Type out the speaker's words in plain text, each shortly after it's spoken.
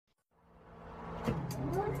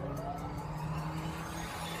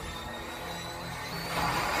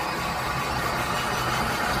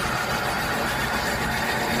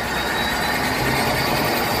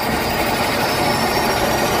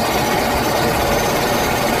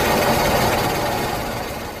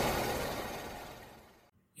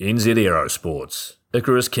NZ Aerosports,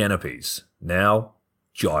 Icarus Canopies, now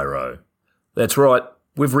Gyro. That's right,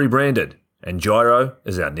 we've rebranded, and Gyro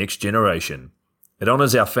is our next generation. It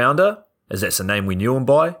honours our founder, as that's the name we knew him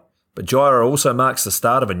by, but Gyro also marks the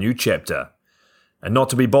start of a new chapter. And not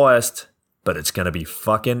to be biased, but it's going to be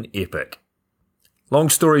fucking epic. Long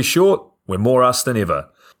story short, we're more us than ever,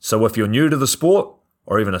 so if you're new to the sport,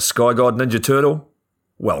 or even a Sky God Ninja Turtle,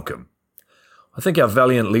 welcome. I think our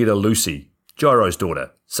valiant leader Lucy, Gyro's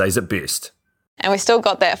daughter, says it best. And we still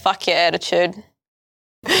got that fuck yeah attitude.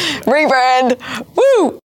 Rebrand!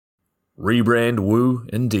 Woo! Rebrand woo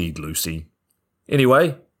indeed, Lucy.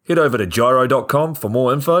 Anyway, head over to gyro.com for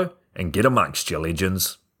more info and get amongst your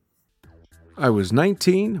legends. I was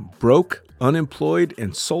 19, broke, unemployed,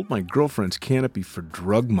 and sold my girlfriend's canopy for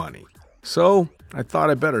drug money. So I thought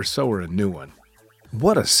I better sew her a new one.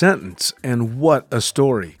 What a sentence, and what a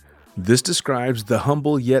story. This describes the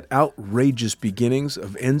humble yet outrageous beginnings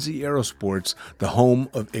of NZ Aerosports, the home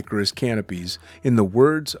of Icarus Canopies, in the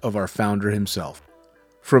words of our founder himself.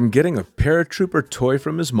 From getting a paratrooper toy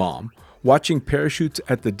from his mom, watching parachutes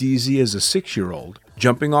at the DZ as a 6-year-old,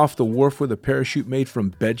 jumping off the wharf with a parachute made from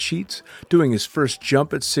bed sheets, doing his first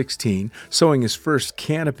jump at 16, sewing his first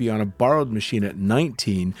canopy on a borrowed machine at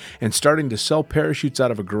 19, and starting to sell parachutes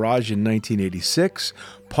out of a garage in 1986,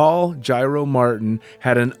 Paul Gyro Martin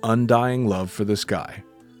had an undying love for the sky.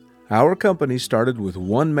 Our company started with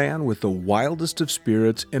one man with the wildest of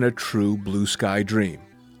spirits and a true blue sky dream,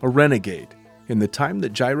 a renegade. In the time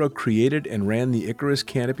that Gyro created and ran the Icarus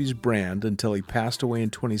Canopies brand until he passed away in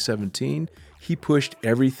 2017, he pushed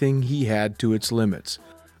everything he had to its limits.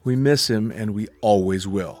 We miss him, and we always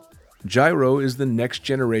will. Gyro is the next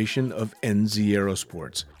generation of NZ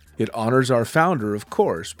Aerosports. It honors our founder, of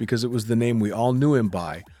course, because it was the name we all knew him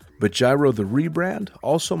by, but Gyro the rebrand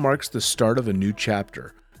also marks the start of a new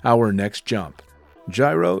chapter, our next jump.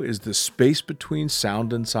 Gyro is the space between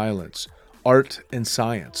sound and silence, art and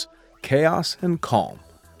science, chaos and calm.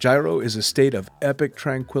 Gyro is a state of epic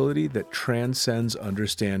tranquility that transcends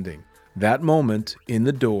understanding. That moment, in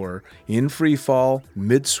the door, in free fall,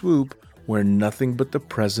 mid-swoop, where nothing but the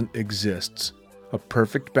present exists. A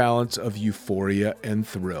perfect balance of euphoria and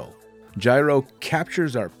thrill. Gyro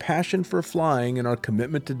captures our passion for flying and our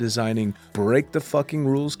commitment to designing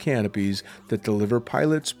break-the-fucking-rules canopies that deliver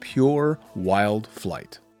pilots pure, wild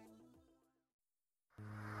flight.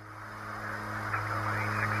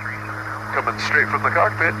 Coming straight from the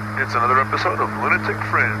cockpit, it's another episode of Lunatic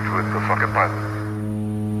Fringe with the fucking pilot.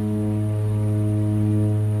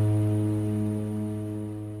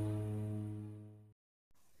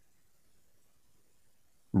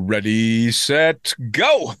 Ready, set,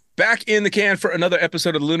 go! Back in the can for another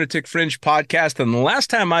episode of the Lunatic Fringe podcast. And the last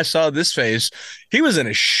time I saw this face, he was in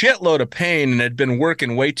a shitload of pain and had been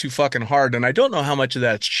working way too fucking hard. And I don't know how much of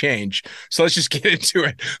that's changed. So let's just get into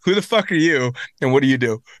it. Who the fuck are you and what do you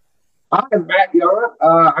do? I'm Matt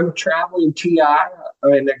Yount. I'm a traveling TI,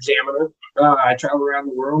 an examiner. I travel around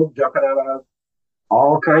the world, jumping out of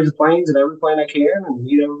all kinds of planes and every plane I can, and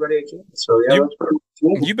meet everybody I can. So yeah, that's pretty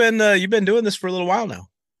cool. You've been doing this for a little while now.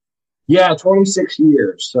 Yeah, 26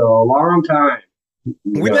 years, so a long time.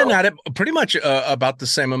 We've been at it pretty much about the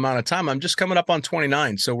same amount of time. I'm just coming up on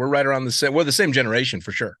 29, so we're right around the same. We're the same generation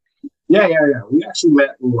for sure. Yeah. We actually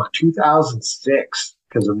met in 2006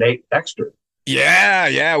 because of Nate Dexter.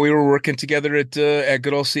 Yeah. We were working together at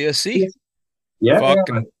good old CSC. Yeah.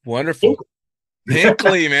 Fucking wonderful.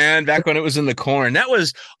 Hinkley, man, back when it was in the corn. That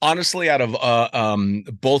was honestly out of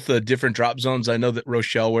both the different drop zones. I know that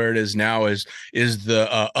Rochelle, where it is now, is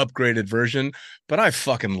the upgraded version, but I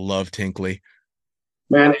fucking loved Hinkley.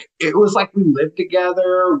 Man, it was like we lived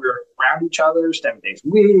together. We were around each other 7 days a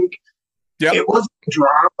week. Yep. It wasn't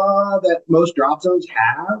drama that most drop zones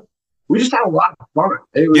have. We just had a lot of fun.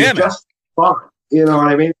 It was just fun. You know what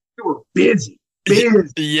I mean? We were busy.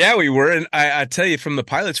 Yeah, we were. And I tell you, from the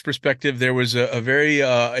pilot's perspective, there was a very,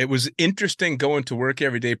 it was interesting going to work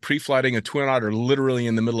every day, pre-flighting a Twin Otter literally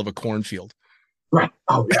in the middle of a cornfield. Right.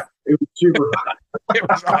 Oh, yeah. It was super fun. It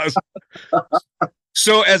was awesome.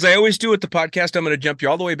 So as I always do with the podcast, I'm going to jump you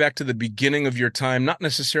all the way back to the beginning of your time, not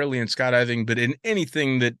necessarily in skydiving, but in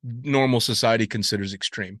anything that normal society considers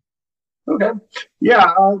extreme. Okay.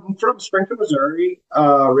 Yeah, I'm from Springfield, Missouri,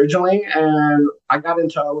 originally, and I got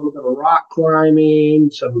into a little bit of rock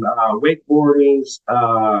climbing, some wakeboarding,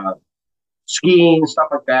 skiing, stuff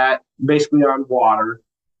like that, basically on water.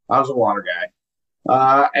 I was a water guy.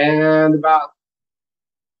 And about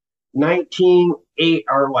 98,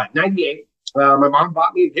 my mom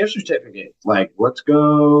bought me a gift certificate. Like, let's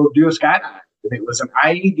go do a skydive. And it was an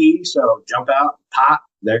IED, so jump out, pop,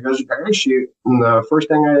 there goes your parachute. And the first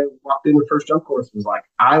thing I walked in the first jump course was like,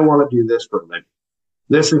 I want to do this for a living.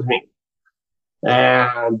 This is me.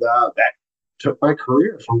 And that took my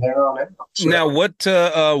career from there on out. So, now,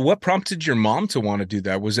 what prompted your mom to want to do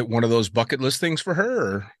that? Was it one of those bucket list things for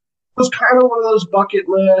her? Or? It was kind of one of those bucket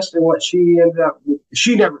lists, and what she ended up,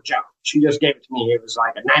 she never jumped. She just gave it to me. It was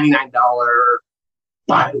like a $99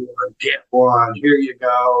 buy one, get one. Here you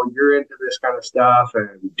go. You're into this kind of stuff,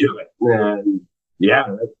 and do it. And yeah,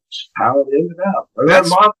 that's how it ended up. My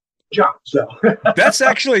mom jumped, so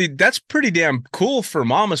that's pretty damn cool for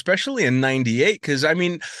mom, especially in '98. Because I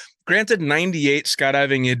mean, granted, '98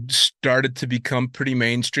 skydiving had started to become pretty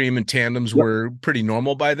mainstream, and tandems were pretty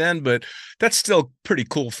normal by then. But that's still pretty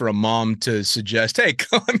cool for a mom to suggest, "Hey,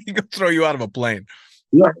 come, let me go throw you out of a plane."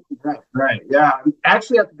 Yeah, right. Yeah,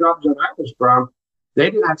 actually, at the drop zone I was from, they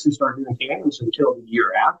didn't actually start doing tandems until the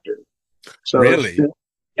year after. So really,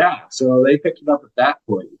 yeah. So they picked it up at that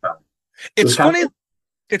point in time. It's funny.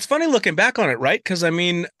 It's funny looking back on it, right? Because I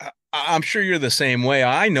mean, I'm sure you're the same way.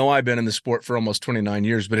 I know I've been in the sport for almost 29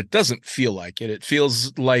 years, but it doesn't feel like it. It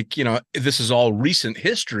feels like, you know, this is all recent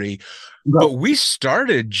history, but we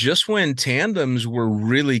started just when tandems were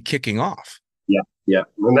really kicking off. Yeah.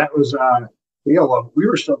 And that was, we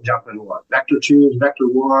were still jumping Vector 2s, Vector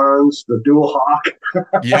 1s, the dual hawk.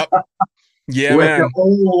 Yep. Yeah, with man. the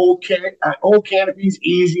old canopies,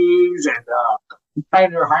 easies, and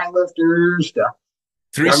high lifters.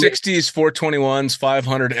 360s, 421s,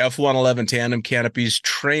 500, F111 tandem canopies,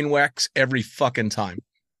 train wrecks every fucking time.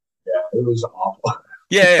 Yeah, it was awful.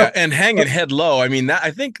 Yeah, and hanging head low. I mean,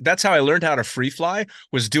 I think that's how I learned how to free fly,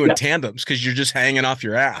 was doing tandems, because you're just hanging off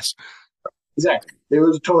your ass. Exactly. It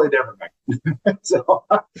was totally different back. So,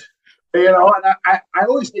 you know, and I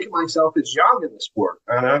always think of myself as young in the sport,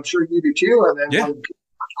 and I'm sure you do too. And then when people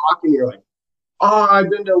are talking, you're like, oh, I've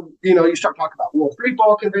been to, you know, you start talking about World Free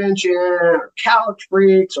Ball Convention or Couch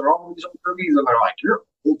Freaks or all these old movies, and they're like, you're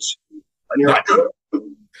old school. And you're like,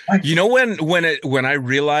 you know, when I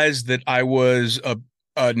realized that I was a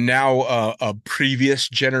previous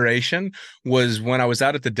generation was when I was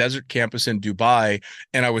out at the desert campus in Dubai,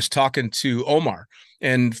 and I was talking to Omar.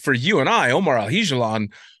 And for you and I, Omar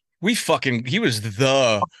Al-Hijalan, he was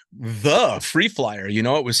the free flyer. You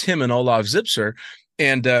know, it was him and Olav Zipser.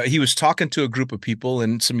 And he was talking to a group of people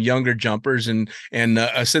and some younger jumpers, and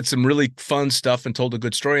said some really fun stuff and told a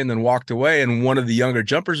good story, and then walked away. And one of the younger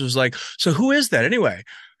jumpers was like, "So who is that anyway?"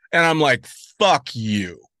 And I'm like, "Fuck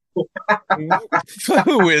you."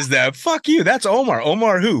 Who is that? Fuck you. That's Omar.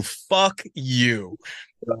 Omar who? Fuck you.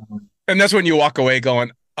 And that's when you walk away going,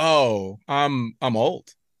 "Oh, I'm old."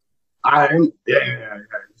 Yeah. I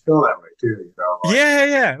feel that way too. You know? Like,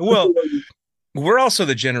 yeah. Well, we're also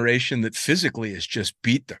the generation that physically has just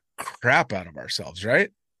beat the crap out of ourselves, right?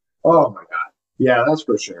 Oh my God. Yeah, that's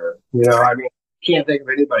for sure. You know, I mean, can't think of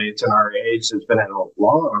anybody that's in our age that's been in as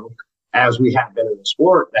long as we have been in the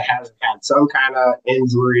sport that hasn't had some kind of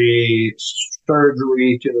injury,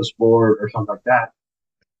 surgery to the sport or something like that.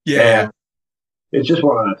 Yeah. And it's just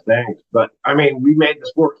one of those things. But I mean, we made the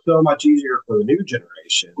sport so much easier for the new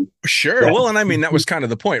generation. Sure. Well, and I mean, that was kind of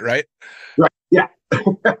the point, right? Right. Yeah.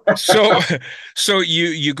 So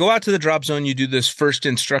you go out to the drop zone, you do this first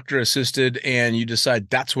instructor assisted, and you decide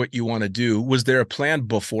that's what you want to do. Was there a plan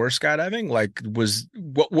before skydiving? Like,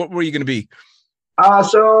 what were you going to be?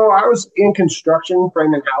 So I was in construction,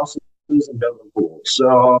 framing houses and building pools.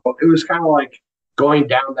 So it was kind of like going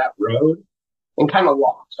down that road and kind of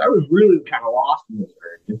lost. I was really kind of lost in this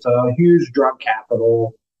area. It's a huge drug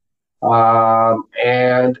capital.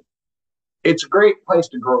 And it's a great place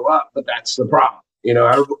to grow up, but that's the problem. You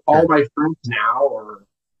know, all my friends now are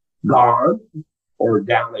gone or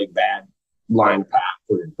down a bad line path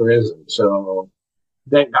or in prison. So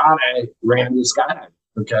thank God I ran the skydiving,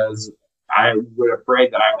 because I was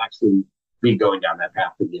afraid that I would actually be going down that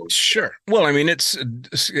path again. Sure. Well, I mean, it's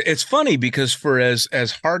funny because for as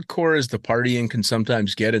hardcore as the partying can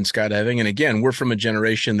sometimes get in skydiving, and again, we're from a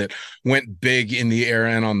generation that went big in the air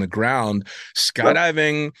and on the ground.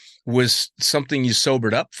 Skydiving was something you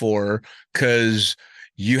sobered up for because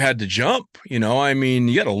you had to jump. You know, I mean,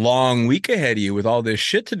 you had a long week ahead of you with all this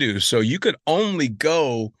shit to do, so you could only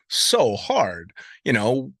go so hard. You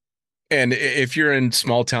know, and if you're in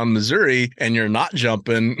small town Missouri and you're not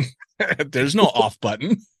jumping, there's no off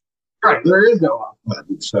button. Right. There is no off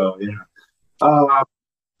button. So, yeah.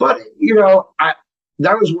 But, you know,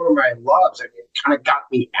 that was one of my loves. I mean, it kind of got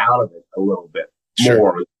me out of it a little bit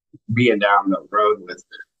more, being down the road with,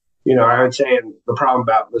 I would say the problem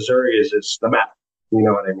about Missouri is it's the meth. You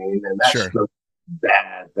know what I mean? And that's the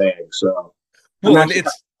bad thing. So, well, and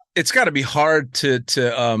it's got to be hard to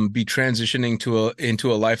be transitioning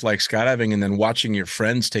into a life like skydiving and then watching your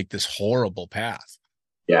friends take this horrible path.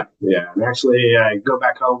 Yeah. And actually, I go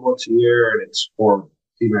back home once a year, and it's for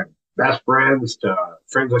my best friends to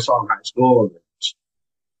friends I saw in high school, and it's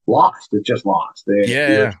lost. It's just lost.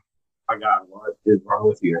 My God, what is wrong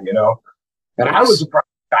with you? And I was surprised.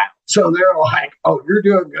 So they're like, "Oh, you're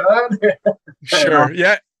doing good." Sure.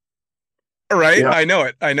 Yeah. Right. Yeah. I know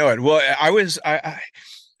it. Well,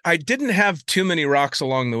 I didn't have too many rocks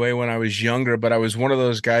along the way when I was younger, but I was one of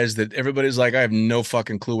those guys that everybody's like, I have no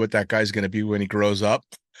fucking clue what that guy's going to be when he grows up.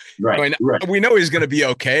 Right. I mean, right. We know he's going to be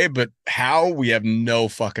okay, but how, we have no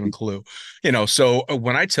fucking clue. So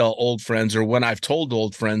when I tell old friends, or when I've told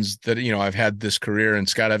old friends that, I've had this career in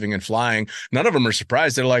skydiving and flying, none of them are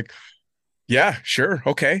surprised. They're like, yeah, sure.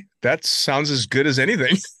 Okay. That sounds as good as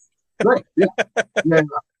anything. Right. Yeah.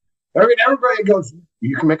 Everybody goes,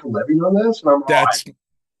 you can make a living on this? And I'm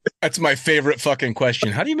That's my favorite fucking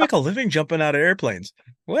question. How do you make a living jumping out of airplanes?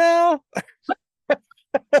 Well,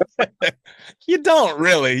 you don't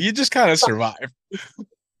really. You just kind of survive.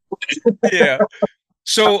 Yeah.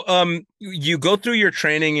 So you go through your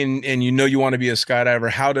training and you want to be a skydiver.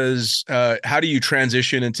 How do you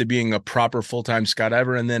transition into being a proper full-time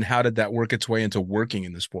skydiver? And then how did that work its way into working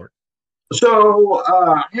in the sport? So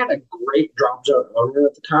I had a great drop zone owner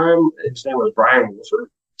at the time. His name was Brian Wolford.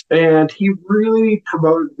 And he really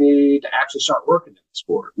promoted me to actually start working in the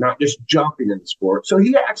sport, not just jumping in the sport. So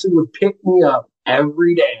he actually would pick me up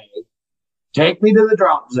every day, take me to the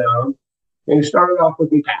drop zone, and he started off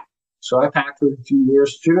with me packing. So I packed for a few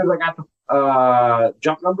years. As soon as I got the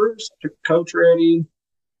jump numbers, I took coach ready.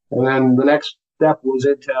 And then the next step was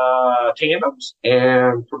into tandems.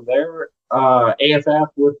 And from there, AFF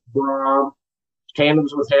with Brom,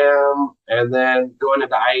 tandems with him, and then going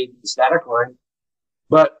into IAD static line.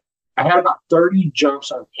 But I had about 30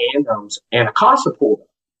 jumps on tandems, and Acosta pulled up.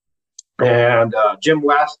 And Jim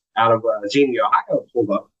West out of Xenia, Ohio pulled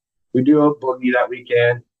up. We do a boogie that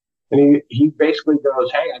weekend. And he basically goes,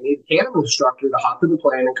 hey, I need a tandem instructor to hop in the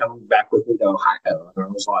plane and come back with me to Ohio. And I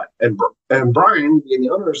was like, and Brian, being the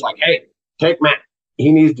owner, is like, hey, take Matt.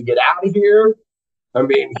 He needs to get out of here. I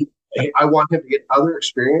mean, I want him to get other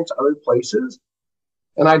experience, other places.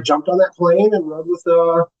 And I jumped on that plane and rode with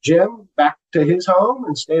Jim back to his home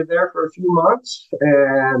and stayed there for a few months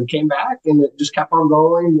and came back, and it just kept on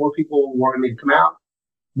going. More people wanted me to come out.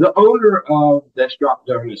 The owner of this drop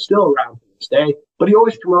zone is still around to this day, but he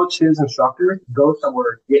always promotes his instructors to go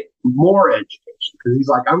somewhere to get more education, because he's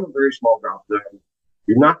like, I'm a very small drop zone.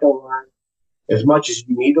 You're not going to learn as much as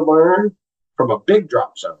you need to learn from a big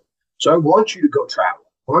drop zone. So I want you to go travel.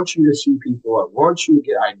 I want you to see people. I want you to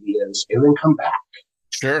get ideas and then come back.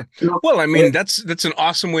 Sure. Well, I mean, that's an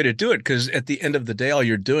awesome way to do it, because at the end of the day, all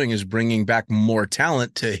you're doing is bringing back more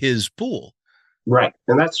talent to his pool. Right.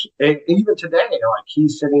 And that's even today, like,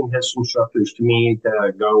 he's sending his instructors to me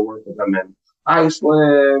to go work with them in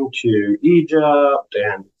Iceland, to Egypt,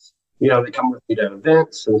 and, they come with me to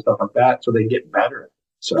events and stuff like that, so they get better.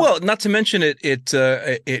 So, well, not to mention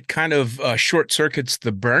it kind of short circuits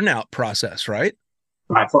the burnout process, right?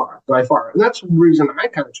 By far. And that's the reason I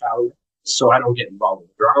kind of travel, so I don't get involved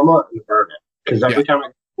with drama and the burnout. Because every time I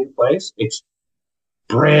go to a new place, it's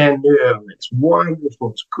brand new, it's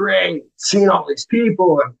wonderful, it's great, seeing all these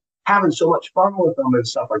people and having so much fun with them and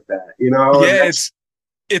stuff like that, Yeah,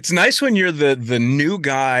 it's nice when you're the new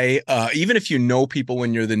guy, even if you know people,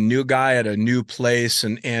 when you're the new guy at a new place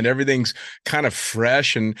and everything's kind of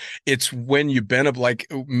fresh. And it's when you've been up, like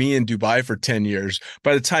me in Dubai for 10 years.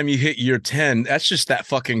 By the time you hit year 10, that's just that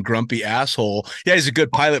fucking grumpy asshole. Yeah, he's a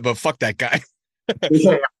good pilot, but fuck that guy.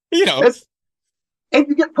 Yeah. And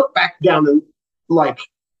you get put back down in, like,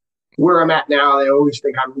 where I'm at now, they always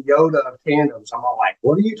think I'm Yoda of tandems. I'm all like,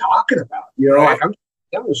 what are you talking about? Right. Like, I'm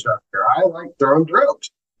an instructor. I like throwing ropes.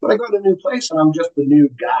 But I go to a new place and I'm just the new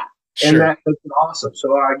guy. Sure. And that's awesome.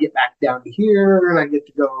 So I get back down to here and I get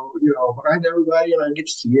to go, behind everybody, and I get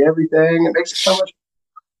to see everything. It makes it so much.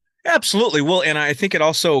 Absolutely. Well, and I think it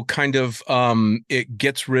also kind of it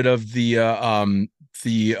gets rid of the I'm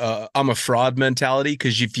a fraud mentality,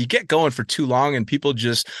 because if you get going for too long and people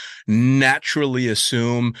just naturally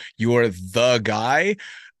assume you're the guy,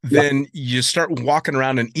 then you start walking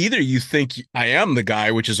around and either you think I am the guy,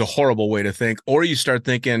 which is a horrible way to think, or you start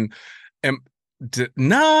thinking,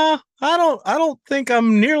 Nah, I don't think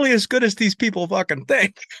I'm nearly as good as these people fucking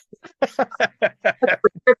think. Like,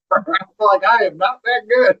 I am not that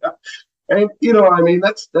good. And I mean,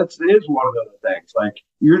 that's is one of the things. Like,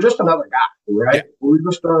 you're just another guy, right? Yeah. We're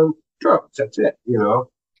just on drugs. That's it.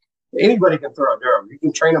 Anybody can throw a drone. You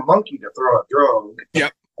can train a monkey to throw a drone.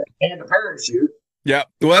 Yep. And a parachute. Yeah.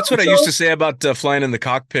 Well, that's what I used to say about flying in the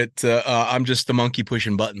cockpit. I'm just the monkey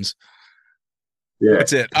pushing buttons. Yeah.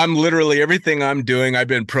 That's it. I'm literally everything I'm doing. I've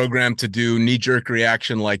been programmed to do knee-jerk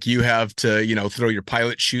reaction like you have to, throw your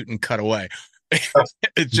pilot chute and cut away.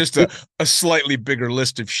 It's just a slightly bigger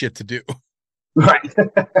list of shit to do. Right.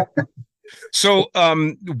 So,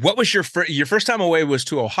 what was your first time away was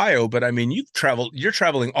to Ohio, but I mean, you're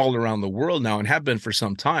traveling all around the world now and have been for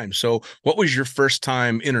some time. So what was your first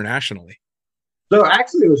time internationally? So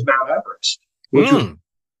actually it was Mount Everest.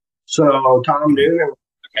 So Tom knew,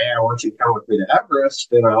 okay, I want you to come with me to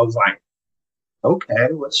Everest. And I was like, okay,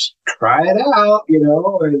 let's try it out,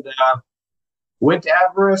 and went to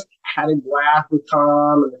Everest, had a blast with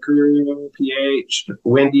Tom and the crew, PH,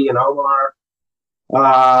 Wendy and Omar.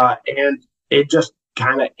 And it just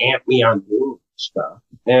kind of amped me on doing stuff.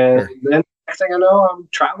 And then next thing I know, I'm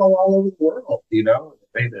traveling all over the world, It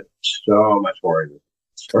made it so much more easy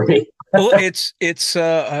for me. Well, it's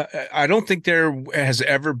I don't think there has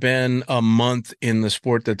ever been a month in the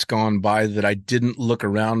sport that's gone by that I didn't look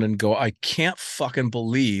around and go, I can't fucking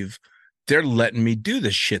believe they're letting me do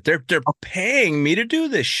this shit. They're paying me to do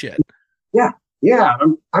this shit. Yeah.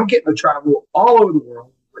 I'm getting to travel all over the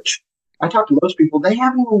world, which I talk to most people, they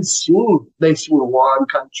haven't even they've seen one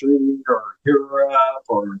country or Europe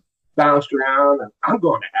or bounced around. And I'm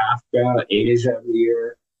going to Africa, Asia every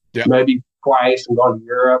year, maybe twice. I'm going to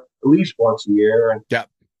Europe at least once a year. And,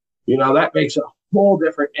 that makes a whole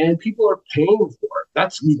different, and people are paying for it.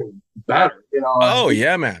 That's even better, Oh,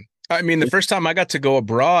 yeah, man. I mean, the first time I got to go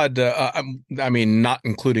abroad, I mean, not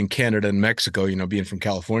including Canada and Mexico, being from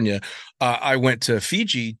California, I went to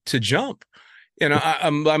Fiji to jump.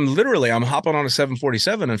 I'm hopping on a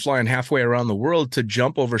 747 and flying halfway around the world to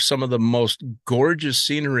jump over some of the most gorgeous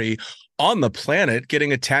scenery on the planet,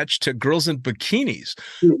 getting attached to girls in bikinis.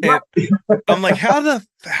 And I'm like, how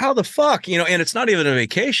the fuck, and it's not even a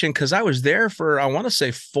vacation because I was there for, I want to say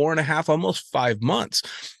 4.5, almost 5 months.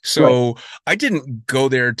 So I didn't go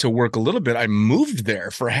there to work a little bit. I moved there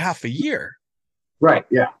for half a year. Right.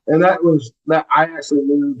 Yeah. And that I actually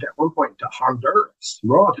moved at one point to Honduras,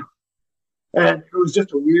 Roatan. And it was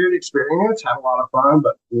just a weird experience, had a lot of fun,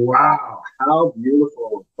 but wow, how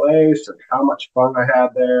beautiful a place and how much fun I had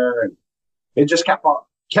there. And it just kept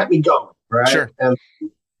me going, right? Sure. And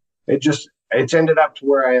it's ended up to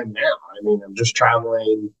where I am now. I mean, I'm just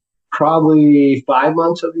traveling probably 5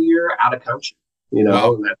 months of the year out of country,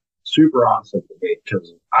 Wow. And that's super awesome for me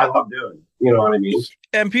because I love doing it. You know what I mean?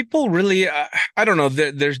 And people really, I don't know,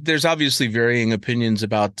 there's obviously varying opinions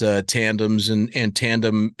about tandems, and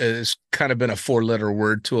tandem has kind of been a 4-letter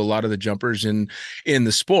word to a lot of the jumpers in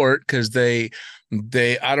the sport because they,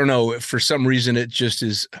 I don't know, for some reason it just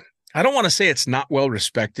is. I don't want to say it's not well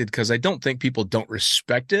respected because I don't think people don't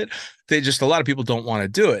respect it. A lot of people don't want to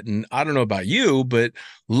do it. And I don't know about you, but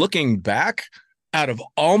looking back, out of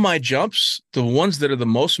all my jumps, the ones that are the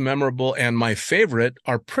most memorable and my favorite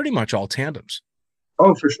are pretty much all tandems.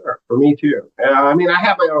 Oh, for sure. For me too. I mean, I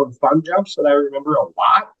have my own fun jumps that I remember a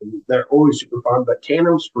lot. And they're always super fun, but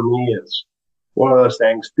tandems for me is one of those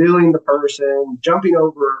things, feeling the person, jumping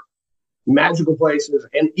over magical places,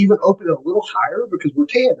 and even opening a little higher because we're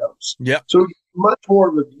tandems. Yeah. So much more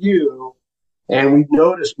of a view, and we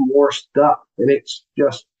notice more stuff. And it's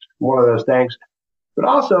just one of those things. But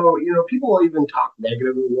also, people will even talk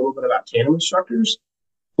negatively a little bit about tandem instructors,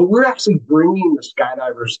 but we're actually bringing the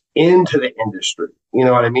skydivers into the industry. You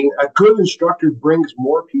know what I mean? A good instructor brings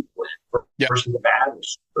more people in versus a bad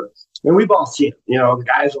instructor. And we've all seen it. The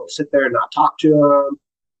guys will sit there and not talk to them,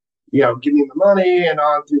 give them the money and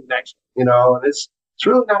on to the next one, and it's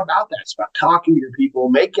really not about that. It's about talking to your people,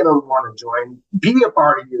 making them want to join, be a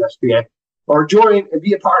part of USPA, or join and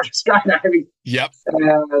be a part of skydiving. Yep.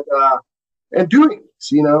 And doing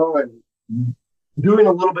this, and doing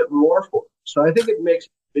a little bit more for them. So I think it makes a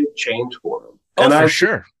big change for them. Oh, and for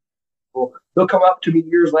sure. They'll come up to me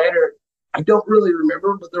years later. I don't really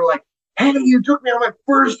remember, but they're like, hey, you took me on my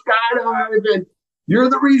first skydive, and you're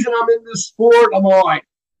the reason I'm in this sport. I'm all like,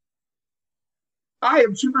 I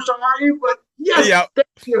am super sorry, but yes, thank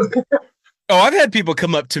you. Oh, I've had people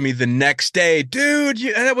come up to me the next day, dude,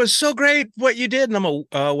 that was so great what you did. And I'm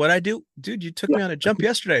what'd I do? Dude, you took me on a jump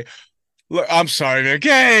yesterday. Look, I'm sorry, man.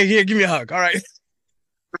 Okay, here, give me a hug. All right.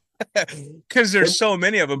 Because there's so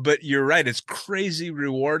many of them. But you're right. It's crazy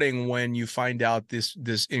rewarding when you find out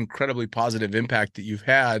this incredibly positive impact that you've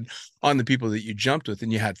had on the people that you jumped with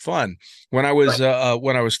and you had fun. When I was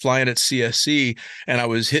flying at CSC and I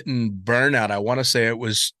was hitting burnout, I want to say it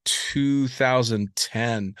was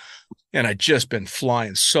 2010. And I'd just been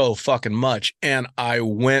flying so fucking much. And I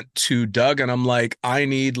went to Doug and I'm like, I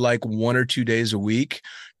need like 1 or 2 days a week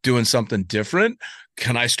doing something different.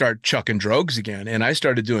 Can I start chucking drogues again? And I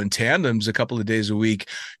started doing tandems a couple of days a week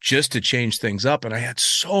just to change things up. And I had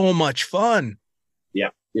so much fun. Yeah.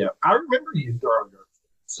 Yeah. I remember you throwing drugs.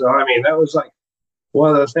 So, I mean, that was like one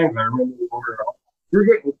of those things. I remember you're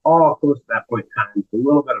getting all close to that point in time, a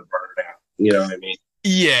little bit of burnout. You know what I mean?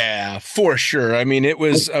 Yeah, for sure. I mean, it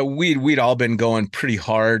was we'd all been going pretty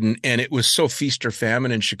hard, and it was so feast or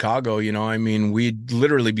famine in Chicago. You know, I mean, we'd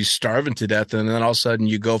literally be starving to death, and then all of a sudden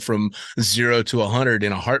you go from 0 to 100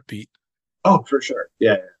 in a heartbeat. Oh, for sure.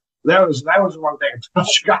 Yeah. That was one thing about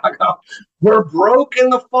Chicago. We're broke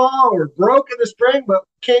in the fall, we're broke in the spring, but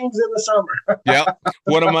kings in the summer. Yeah.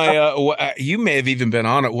 One of my, you may have even been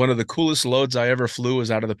on it. One of the coolest loads I ever flew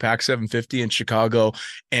was out of the PAC 750 in Chicago,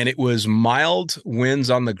 and it was mild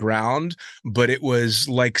winds on the ground, but it was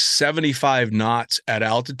like 75 knots at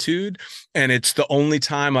altitude, and it's the only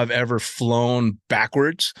time I've ever flown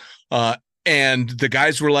backwards. And the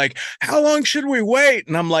guys were like, how long should we wait?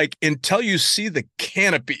 And I'm like, until you see the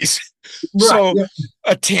canopies. Right, so yeah.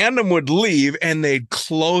 A tandem would leave and they'd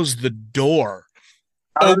close the door,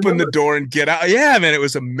 open the door and get out. Yeah, man, it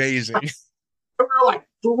was amazing. We were like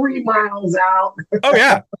 3 miles out. Oh,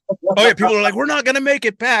 yeah. Oh, yeah. People are like, we're not going to make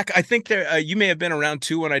it back. I think you may have been around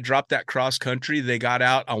too when I dropped that cross country. They got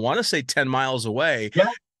out, I want to say 10 miles away,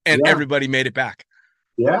 and everybody made it back.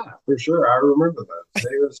 Yeah, for sure. I remember that.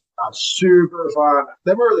 It was super fun.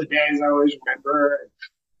 Them were the days I always remember.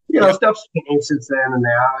 You know, stuff's changed since then and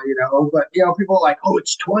now, you know. But, you know, people are like, oh,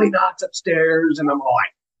 it's 20 knots upstairs. And I'm all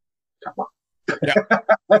like, come on.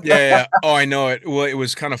 Yeah. Oh, I know it. Well, it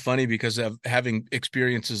was kind of funny because of having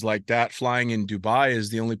experiences like that. Flying in Dubai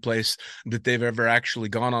is the only place that they've ever actually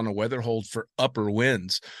gone on a weather hold for upper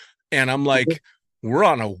winds. And I'm like, we're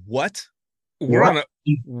on a what? We're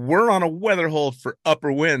on a weather hold for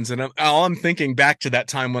upper winds, and I'm thinking back to that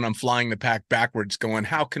time when I'm flying the pack backwards, going,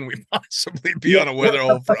 "How can we possibly be on a weather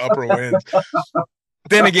hold for upper winds?"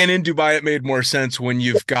 Then again, in Dubai, it made more sense when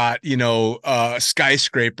you've got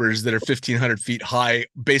skyscrapers that are 1,500 feet high,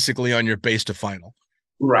 basically on your base to final.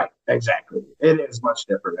 Right, exactly. It is much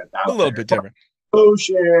different. A little bit different.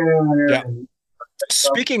 Ocean. Yeah.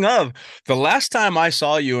 Speaking of, the last time I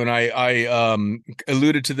saw you, and I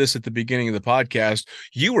alluded to this at the beginning of the podcast,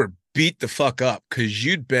 you were beat the fuck up because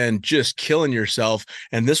you'd been just killing yourself,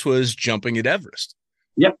 and this was jumping at Everest.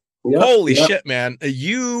 Yep. Holy shit, man.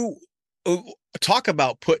 You talk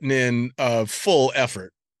about putting in full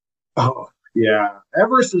effort. Oh, yeah.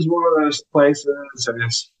 Everest is one of those places,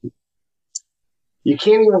 and you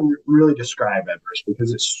can't even really describe Everest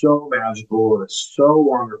because it's so magical and it's so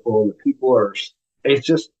wonderful, and the people are... It's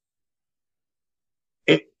just,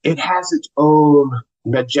 it has its own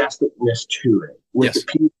majesticness to it with the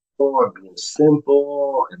people and being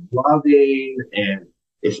simple and loving, and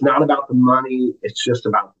it's not about the money. It's just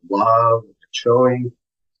about love and showing.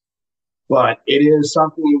 But it is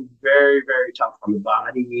something very, very tough on the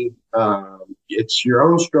body. It's your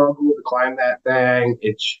own struggle to climb that thing.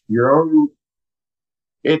 It's your own,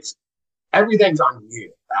 everything's on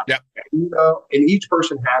you. Yeah. You know, and each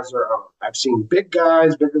person has their own. I've seen big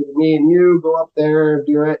guys bigger than me and you go up there and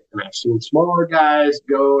do it, and I've seen smaller guys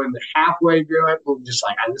go and halfway do it and just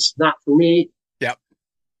like, this is not for me. Yep.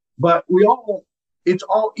 But it's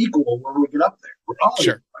all equal when we get up there. We're all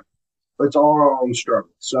sure. Equal. It's all our own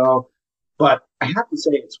struggle. So, but I have to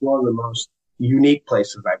say it's one of the most unique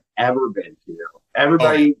places I've ever been to.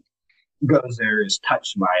 Everybody goes there, is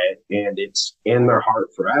touched by it, and it's in their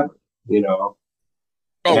heart forever, you know.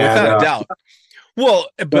 Oh, without a doubt. Well,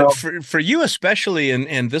 but for you especially,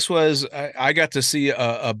 and this was, I got to see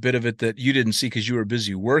a bit of it that you didn't see because you were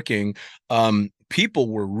busy working. People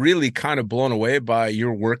were really kind of blown away by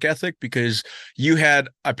your work ethic because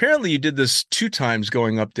apparently you did this 2 times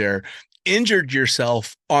going up there, injured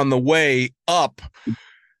yourself on the way up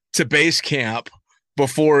to base camp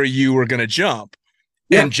before you were going to jump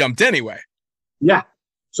and jumped anyway. Yeah.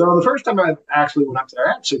 So the first time I actually went up there,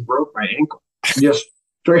 I actually broke my ankle. Just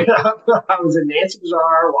straight up. I was in Nancy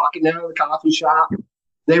Bazaar walking down to the coffee shop.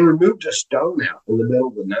 They removed a stone out in the middle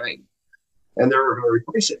of the night, and they were going to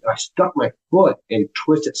replace it. And I stuck my foot and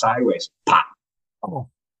twisted sideways. Pop! Oh.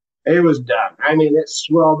 It was done. I mean, it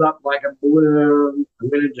swelled up like a balloon. I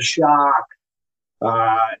went into shock.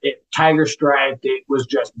 Tiger striped. It was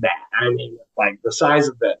just bad. I mean, like the size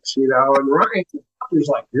of this, you know. And Ryan was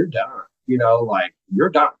like, "You're done," you know, like you're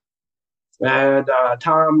done. And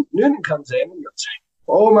Tom Noonan comes in and goes,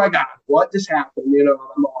 "Oh my God, what just happened?" You know, and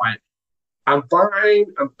I'm all like, "I'm fine,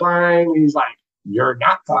 I'm fine." And he's like, "You're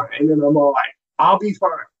not fine," and I'm all like, "I'll be fine."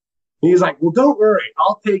 And he's like, "Well, don't worry,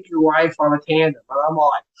 I'll take your wife on a tandem." And I'm all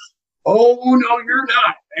like, "Oh no, you're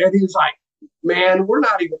not." And he's like, "Man, we're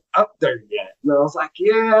not even up there yet." And I was like,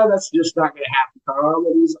 "Yeah, that's just not going to happen, Tom."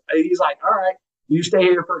 And he's like, "All right, you stay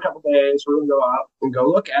here for a couple of days. We're going to go up and go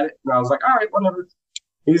look at it." And I was like, "All right, whatever."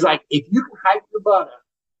 He's like, "If you can hike your butt up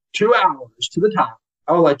 2 hours to the top,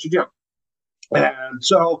 I'll let you jump." And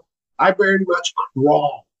so I very much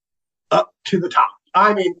crawl up to the top.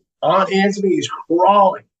 I mean, on hands and knees,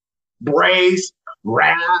 crawling, braced,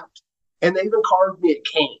 wrapped, and they even carved me a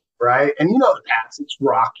cane, right? And you know the pass, it's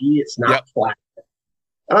rocky, it's not flat.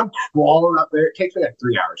 And I'm crawling up there. It takes me like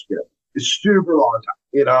 3 hours to get up. It's super long time,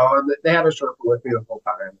 you know, and they had a surfer with me the whole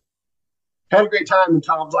time. Had a great time, and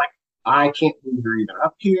Tom's like, "I can't believe you're even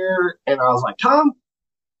up here." And I was like, "Tom,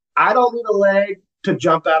 I don't need a leg to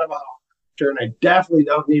jump out of a helicopter, and I definitely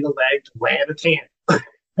don't need a leg to land a tent."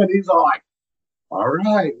 And he's all like, "All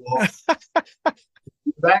right, well,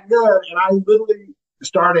 that good." And I literally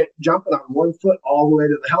started jumping on one foot all the way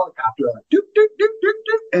to the helicopter, like, doop, doop, doop, doop,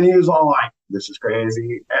 doop. And he was all like, "This is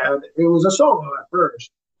crazy." And it was a solo at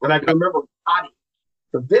first. And I can remember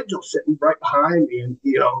the vigil sitting right behind me, and,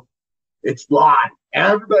 you know, it's live.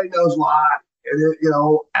 Everybody knows live. And, you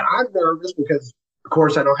know, and I'm nervous because, of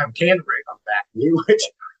course, I don't have a tandem rig on the back of me, which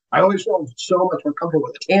I always feel so much more comfortable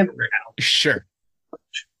with a tandem rig now. Sure.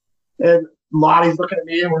 And Lottie's looking at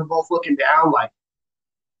me, and we're both looking down like,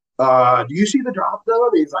 "Do you see the drop though?"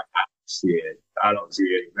 And he's like, "I don't see it. I don't see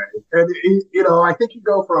anything." And, you know, I think you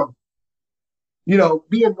go from, you know,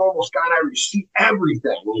 being normal skydiver, you see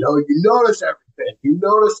everything. You know, you notice everything. You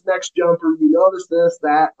notice next jumper. You notice this,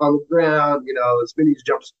 that on the ground. You know, as many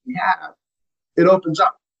jumps as we have, it opens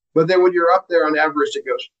up. But then when you're up there on Everest, it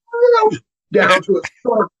goes down to a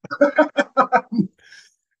short.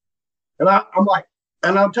 And I'm like,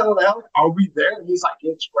 and I'm telling Alec, "Are we there?" And he's like,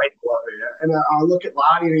 "It's right below you." And I look at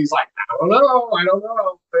Lottie, and he's like, I don't know. And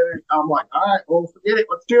I'm like, "All right, well, forget it.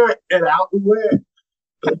 Let's do it." And out we went.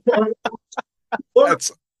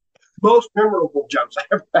 That's most memorable jumps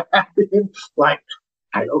I've ever had. Like,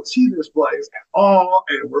 I don't see this place at all.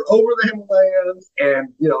 And we're over the Himalayas.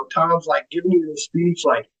 And, you know, Tom's like giving you the speech,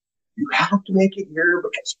 like, "You have to make it here,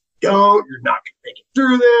 because if you don't, you're not going to make it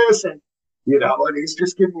through this." And, you know, and he's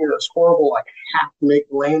just giving you this horrible, like, have to make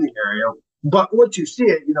the landing area. But once you see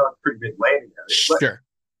it, you know, it's a pretty big landing area. Sure.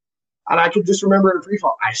 And I could just remember in free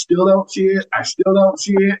fall, I still don't see it. I still don't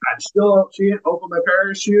see it. I still don't see it. Open my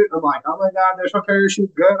parachute. I'm like, "Oh my God, there's my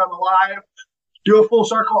parachute. Good, I'm alive." Do a full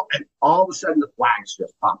circle, and all of a sudden the flags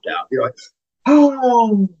just popped out. You're like,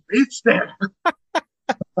 "Oh, it's there."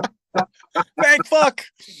 Thank fuck.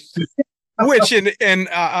 Which and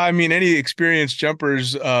I mean, any experienced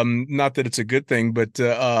jumpers, not that it's a good thing, but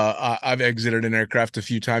I've exited an aircraft a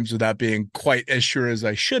few times without being quite as sure as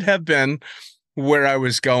I should have been where I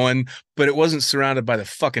was going, but it wasn't surrounded by the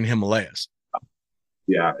fucking Himalayas.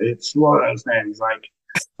 Yeah, it's one of those things. Like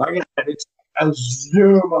I said, it's a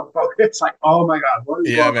zoom of focus. It's like, oh my God, what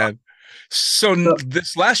is going on? So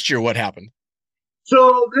this last year, what happened?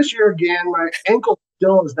 So this year again, my ankle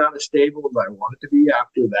still is not as stable as I want it to be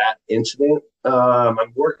after that incident.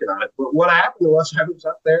 I'm working on it. But what happened was I was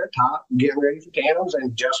up there top getting ready for tandems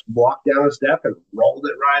and just walked down a step and rolled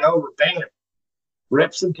it right over. Bam.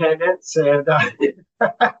 Ripped some tendons, and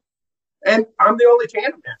and I'm the only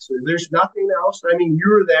tandem master. There's nothing else. I mean, you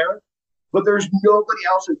were there, but there's nobody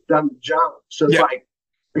else that's done the job. So it's like,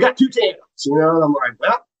 we got 2 tandems, you know, and I'm like,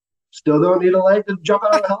 well, still don't need a leg to jump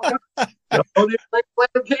out of the helicopter. Don't need a leg to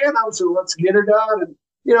land a tandem, so let's get her done. And,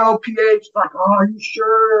 you know, PH like, "Oh, are you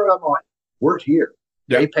sure?" And I'm like, "We're here.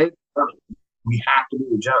 They paid the money. We have to do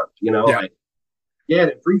the jump," you know, like, yeah,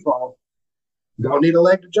 in free fall. Don't need a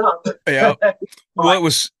leg to jump. Yeah. Well,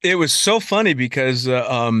 it was so funny because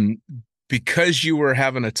you were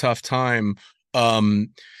having a tough time. I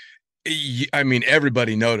mean,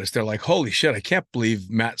 everybody noticed. They're like, "Holy shit, I can't believe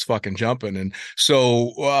Matt's fucking jumping." And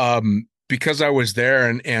so because I was there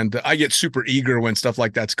and I get super eager when stuff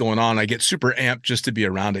like that's going on. I get super amped just to be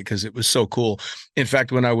around it because it was so cool. In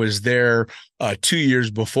fact, when I was there 2 years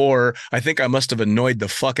before, I think I must have annoyed the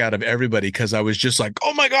fuck out of everybody because I was just like,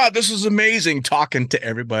 "Oh my God, this is amazing," talking to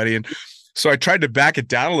everybody. And so I tried to back it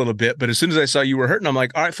down a little bit. But as soon as I saw you were hurting, I'm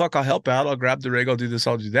like, "All right, fuck, I'll help out. I'll grab the rig. I'll do this.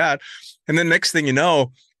 I'll do that." And then next thing you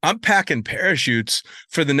know, I'm packing parachutes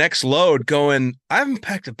for the next load going, I haven't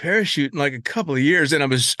packed a parachute in like a couple of years. And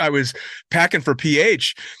I was packing for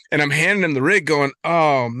PH and I'm handing him the rig going,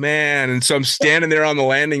 oh man. And so I'm standing there on the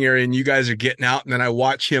landing area and you guys are getting out. And then I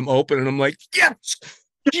watch him open and I'm like,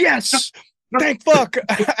 yes, thank fuck.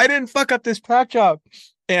 I didn't fuck up this pack job.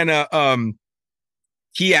 And,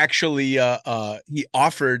 he actually, he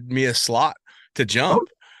offered me a slot to jump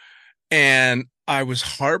and I was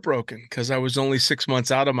heartbroken because I was only 6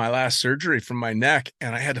 months out of my last surgery from my neck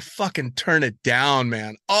and I had to fucking turn it down,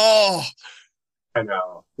 man. Oh, I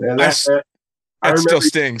know. Yeah, that still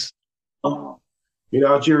stings. Oh,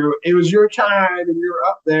 it was your time and you were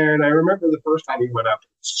up there. And I remember the first time you went up,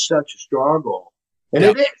 it's such a struggle. And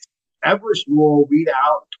it is. Everest will weed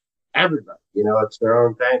out everybody. It's their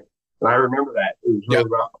own thing. And I remember that. It was really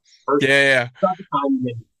rough. Yeah.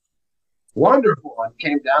 Wonderful. And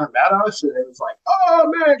came down and met us, and it was like,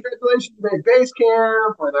 oh man, congratulations, you made base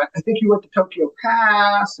camp. And I think you went to Tokyo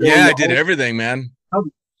Pass. Yeah, I did everything, man.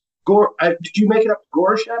 Did you make it up to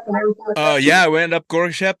Goreshep and everything like that? Yeah, I went up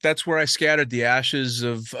Goreshep. That's where I scattered the ashes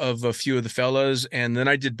of a few of the fellas. And then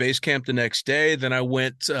I did base camp the next day. Then I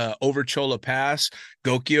went over Chola Pass,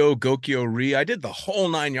 Gokyo Ri. I did the whole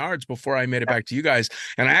 9 yards before I made it back to you guys.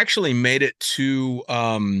 And I actually made it to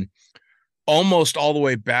almost all the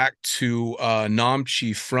way back to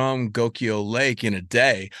Namche from Gokyo Lake in a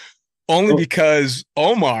day, only because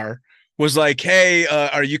Omar was like, hey,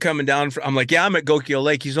 are you coming down? I'm like, yeah, I'm at Gokyo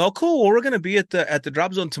Lake. He's all cool. Well, we're going to be at the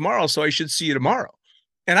drop zone tomorrow. So I should see you tomorrow.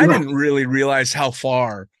 And I didn't really realize how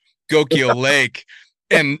far Gokyo Lake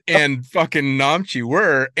and fucking Namche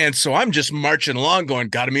were. And so I'm just marching along going,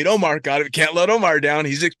 got to meet Omar. Can't let Omar down.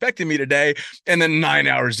 He's expecting me today. And then 9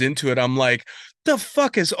 hours into it, I'm like, the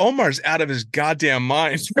fuck is Omar's out of his goddamn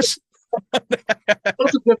mind? That's a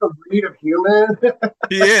different breed of human.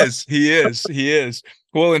 He is.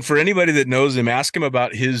 Well, and for anybody that knows him, ask him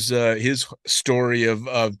about his story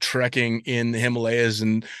of trekking in the Himalayas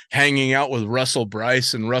and hanging out with Russell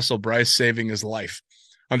Bryce and Russell Bryce saving his life.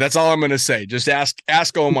 And that's all I'm going to say. Just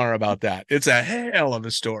ask Omar about that. It's a hell of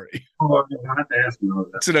a story. Oh, I have to ask him about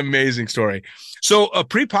that. It's an amazing story. So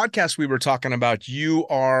pre-podcast, we were talking about you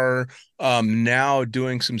are now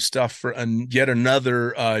doing some stuff for yet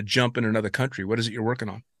another jump in another country. What is it you're working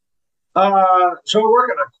on? So we're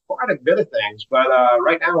working on quite a bit of things, but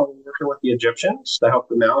right now we're working with the Egyptians to help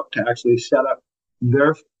them out to actually set up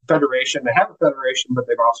their federation. They have a federation, but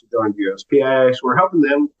they've also joined USPA. So we're helping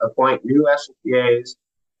them appoint new SNTAs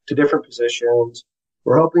to different positions.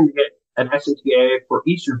 We're hoping to get an SNTA for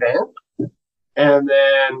each event and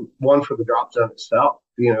then one for the drop zone itself,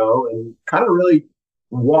 and kind of really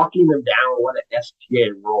walking them down what an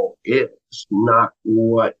SNTA role is, not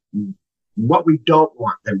what we don't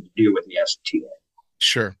want them to do with the SNTA.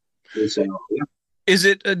 Sure. So, yeah. Is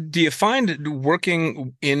it, do you find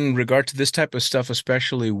working in regard to this type of stuff,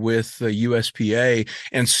 especially with the USPA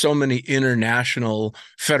and so many international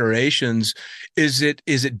federations, is it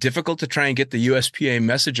difficult to try and get the USPA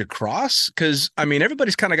message across? Because, I mean,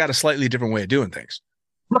 everybody's kind of got a slightly different way of doing things.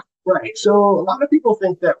 Right. So a lot of people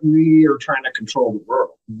think that we are trying to control the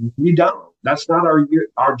world. We don't. That's not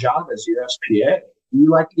our job as USPA. We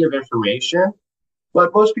like to give information.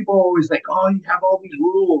 But most people always think, oh, you have all these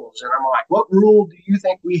rules. And I'm like, what rule do you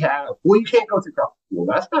think we have? Well, you can't go through crossing. Well,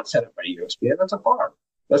 that's not set up by USPA. That's a farm.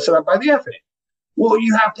 That's set up by the FAA. Well,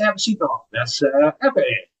 you have to have a seatbelt. That's FAA.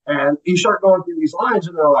 And you start going through these lines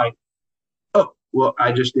and they're like, oh, well,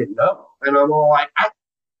 I just didn't know. And I'm all like,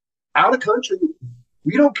 out of country,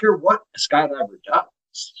 we don't care what a skydiver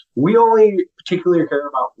does. We only particularly care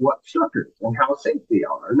about what instructors and how safe they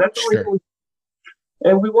are. And that's the only thing.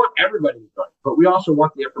 And we want everybody to join, but we also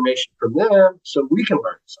want the information from them so we can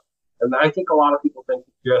learn something. And I think a lot of people think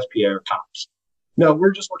USPA are tops. No, we're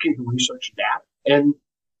just looking to research data. And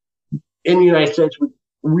in the United States,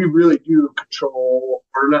 we really do control,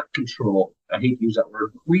 or not control, I hate to use that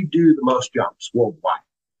word, but we do the most jumps worldwide.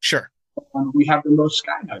 Sure. We have the most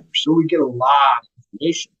skydivers, so we get a lot of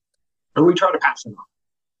information. And we try to pass it on.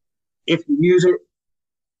 If you use it,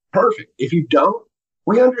 perfect. If you don't,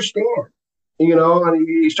 we understand. And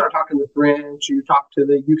you start talking to French, you talk to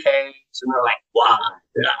the UKs, and they're like, blah,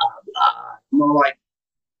 blah, blah. And I'm like,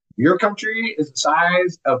 your country is the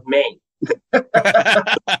size of Maine.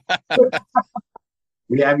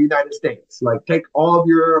 We have United States. Like, take all of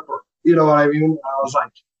Europe, or, you know what I mean? I was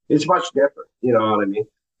like, it's much different, you know what I mean?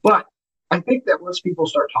 But I think that once people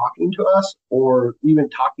start talking to us, or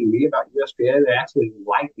even talking to me about USPA, they actually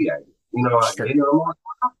like the idea. You know what I mean? And I'm like,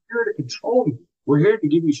 we're not here to control you. We're here to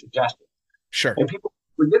give you suggestions. Sure. And people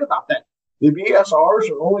forget about that. The BSRs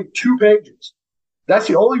are only 2 pages. That's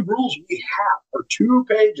the only rules we have are 2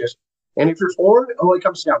 pages. And if you're foreign, it only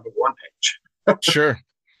comes down to 1 page.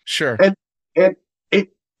 Sure. And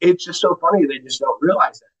it's just so funny. They just don't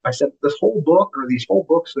realize that. I said, this whole book or these whole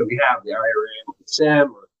books that we have, the IRA, the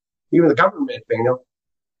SIM, or even the government manual,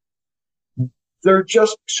 they're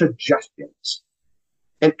just suggestions.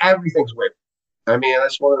 And everything's waiver. I mean,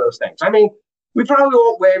 that's one of those things. I mean, we probably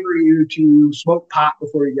won't waiver you to smoke pot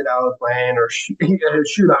before you get out of the plane or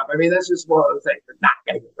shoot up. I mean, that's just one of the things we're not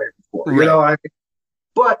going to get waived for. Right. You know,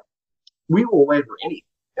 but we will waiver anything.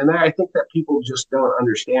 And I think that people just don't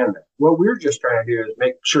understand that. What we're just trying to do is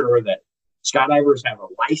make sure that skydivers have a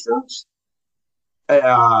license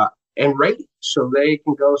and rating, so they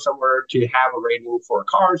can go somewhere to have a rating for a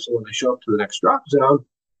car. So when they show up to the next drop zone,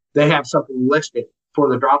 they have something listed for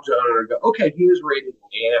the drop zone and go, okay, he is rated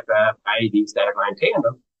in AFF, IED, static line,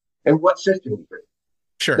 tandem, and what system he's rated.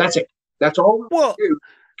 Sure. That's it. That's all we do.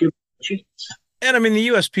 Give cheats. And I mean, the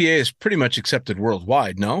USPA is pretty much accepted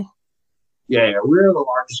worldwide, no? Yeah, we're the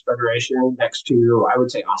largest federation next to, I would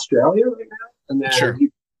say, Australia right now. And then Sure.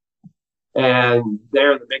 And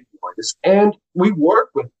they're the big boys. And we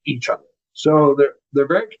work with each other. So they're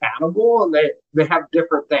very compatible, and they have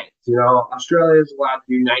different things. You know, Australia is allowed to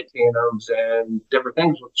do night tandems and different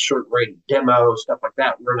things with short rated demos, stuff like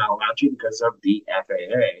that. We're not allowed to because of the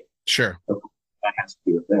FAA. Sure. That has to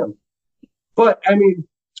do with them. But I mean,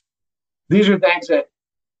 these are things that,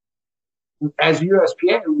 as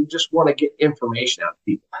USPA, we just want to get information out to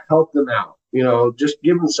people, help them out, you know, just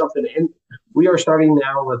give them something. And we are starting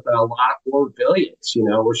now with a lot of foreign affiliates. You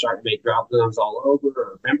know, we're starting to make drop zones all over,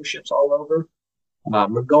 or memberships all over.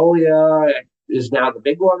 Mongolia is now the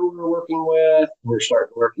big one we're working with. We're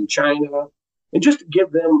starting to work in China, and just to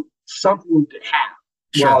give them something to have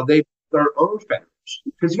while they their own federation.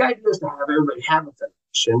 Because the idea is to have everybody have a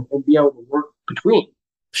federation and be able to work between.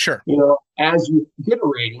 Sure. You know, as you get a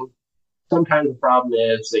rating, sometimes the problem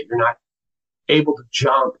is that you're not able to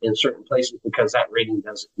jump in certain places because that rating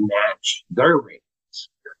doesn't match their ratings.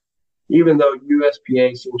 Even though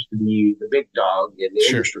USPA seems to be the big dog in the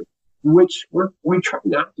industry, which we try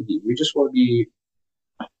not to be. We just want to be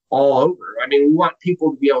all over. I mean, we want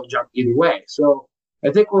people to be able to jump either way. So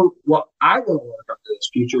I think what I want to work on in this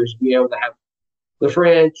future is be able to have the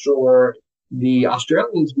French or the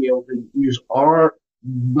Australians be able to use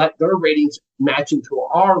let their ratings match into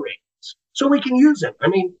our ratings, so we can use it. I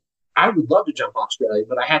mean, I would love to jump Australia,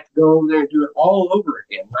 but I had to go over there and do it all over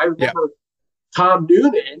again. I remember Tom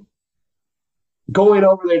Noonan going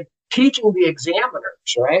over there teaching the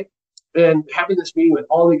examiners, right? And having this meeting with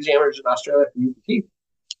all the examiners in Australia for UPT.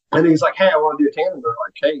 And he's like, hey, I want to do a tandem. They're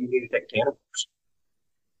like, hey, you need to take a tandem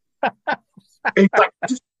course. He's like, I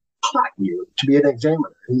just taught you to be an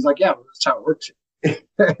examiner. And he's like, yeah, well, that's how it works.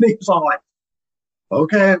 And he's all like,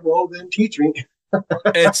 okay, well, then teach me.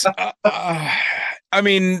 It's, I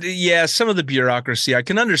mean, yeah, some of the bureaucracy, I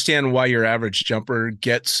can understand why your average jumper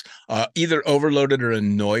gets either overloaded or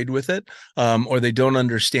annoyed with it, or they don't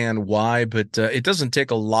understand why, but it doesn't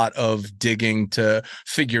take a lot of digging to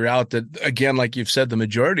figure out that, again, like you've said, the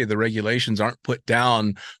majority of the regulations aren't put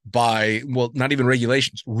down by, well, not even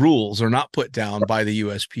regulations, rules are not put down by the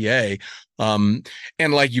USPA. And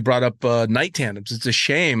like you brought up night tandems, it's a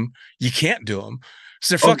shame you can't do them.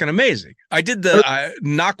 So they're fucking amazing. I did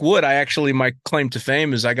knock wood. My claim to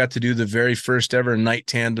fame is I got to do the very first ever night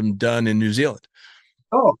tandem done in New Zealand.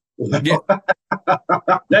 Oh, yeah.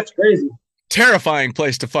 That's crazy. Terrifying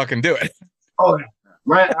place to fucking do it. Oh,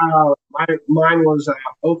 mine was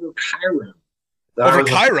over Cairo. Over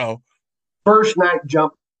Cairo? First night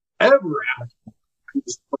jump ever out. I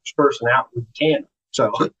was the first person out with the tandem.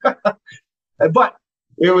 So, but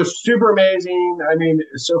it was super amazing. I mean,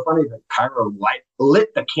 it's so funny that Cairo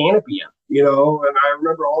lit the canopy up, you know, and I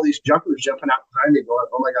remember all these jumpers jumping out behind me going,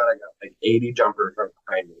 oh my God, I got like 80 jumpers right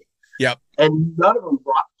behind me. Yep. And none of them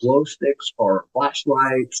brought glow sticks or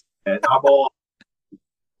flashlights. And I'm all,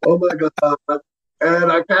 oh my God.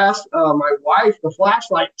 And I passed my wife the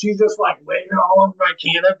flashlight. She's just like waving all over my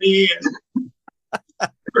canopy.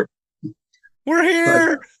 We're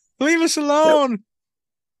here. Leave us alone. Yep.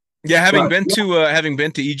 Yeah, having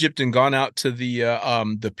been to Egypt and gone out to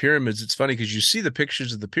the pyramids, it's funny because you see the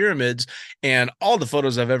pictures of the pyramids, and all the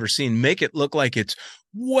photos I've ever seen make it look like it's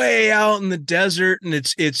way out in the desert and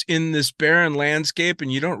it's in this barren landscape,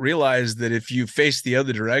 and you don't realize that if you face the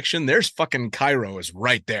other direction, there's fucking Cairo is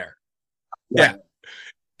right there. Yeah.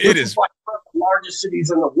 It is like one of the largest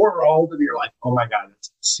cities in the world, and you're like, oh my God,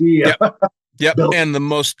 it's see. Yep. And the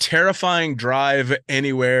most terrifying drive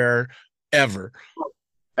anywhere ever.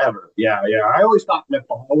 Ever. Yeah. I always thought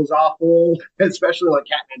Nepal was awful, especially like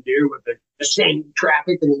Kathmandu with the the same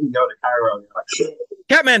traffic, and then you go to Cairo, and you're like,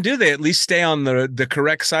 Kathmandu, they at least stay on the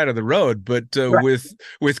correct side of the road. But right.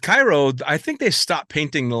 with Cairo, I think they stopped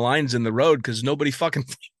painting the lines in the road because nobody fucking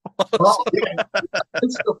follows. Well, yeah,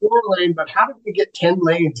 it's the 4 lane, but how did we get 10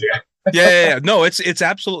 lanes here? Yeah. No, it's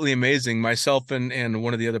absolutely amazing. Myself and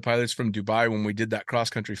one of the other pilots from Dubai, when we did that cross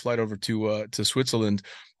country flight over to Switzerland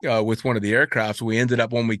with one of the aircrafts, we ended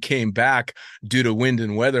up, when we came back due to wind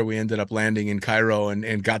and weather, we ended up landing in Cairo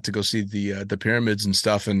and got to go see the pyramids and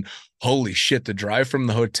stuff. And holy shit, the drive from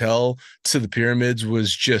the hotel to the pyramids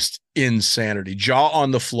was just insanity. Jaw on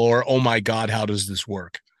the floor. Oh my God, how does this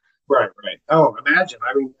work? Right. Oh, imagine.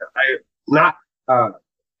 I mean,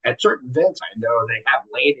 at certain events, I know they have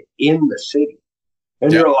landed in the city.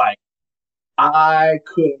 And you're like, I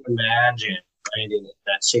couldn't imagine landing in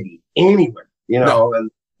that city anywhere, No. And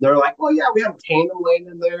they're like, well, yeah, we have a tandem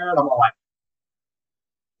landing there. And I'm all like,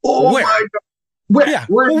 oh Where? my God. Where? Yeah.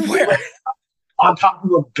 Where? On top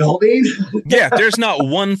of a building? Yeah, there's not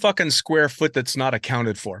one fucking square foot that's not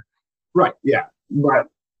accounted for. Right, yeah. But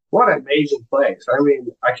what an amazing place. I mean,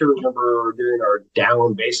 I can remember doing our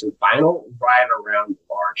downwind basin final right around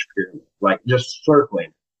the large pyramid, like just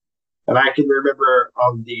circling. And I can remember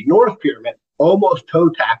on the North Pyramid, almost toe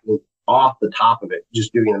tapping off the top of it,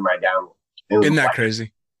 just doing my downwind. Isn't that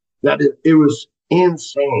crazy? It was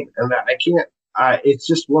insane. And that I can't, it's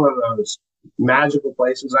just one of those magical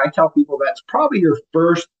places. I tell people that's probably your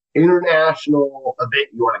first international event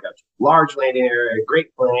you want to go to. Large landing area,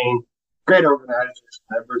 great plane, great organizers.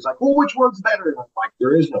 Everybody's like, well, which one's better? And I'm like,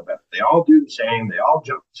 there is no better. They all do the same. They all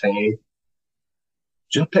jump the same.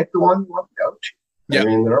 Just pick the one you want to go to. Yeah. I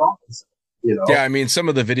mean, they're all the same. Yeah, I mean, some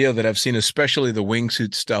of the video that I've seen, especially the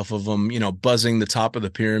wingsuit stuff of them, buzzing the top of the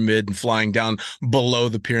pyramid and flying down below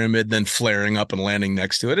the pyramid, then flaring up and landing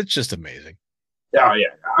next to it. It's just amazing. Oh, yeah.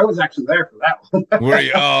 I was actually there for that one. Were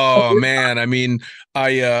you? Oh, man. I mean,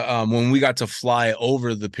 when we got to fly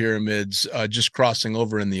over the pyramids, just crossing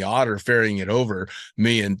over in the Otter, ferrying it over,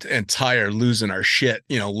 me and Ty are losing our shit,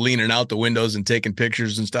 leaning out the windows and taking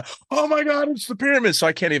pictures and stuff. Oh, my God, it's the pyramid. So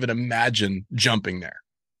I can't even imagine jumping there.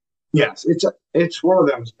 Yes, it's one of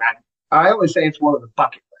those. I always say it's one of the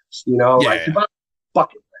bucket lists. Like the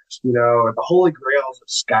bucket list. The holy grails of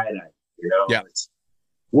skydiving. It's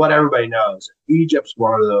what everybody knows. Egypt's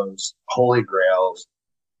one of those holy grails,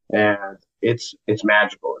 and it's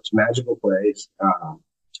magical. It's a magical place.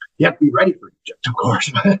 You have to be ready for Egypt, of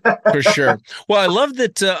course. For sure. Well, I love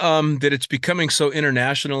that that it's becoming so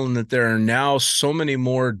international and that there are now so many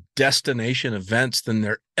more destination events than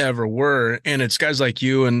there ever were. And it's guys like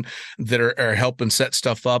you and that are helping set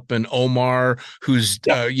stuff up, and Omar, who's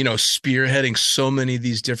spearheading so many of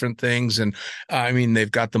these different things. And I mean,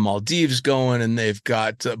 they've got the Maldives going, and they've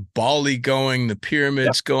got Bali going, the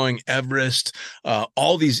pyramids going, Everest,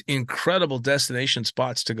 all these incredible destination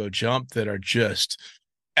spots to go jump that are just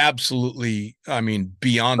absolutely,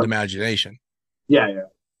 beyond imagination. Yeah.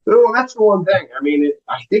 Well, that's the one thing. I mean,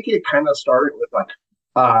 I think it kind of started with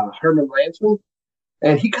Herman Lansman,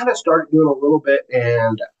 and he kind of started doing a little bit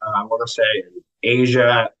in, I want to say, in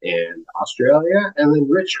Asia and Australia, and then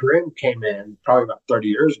Rich Grimm came in probably about 30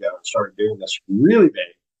 years ago and started doing this really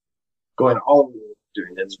big, going all over the world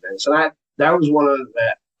doing his events. And that was one of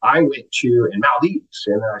that I went to in Maldives,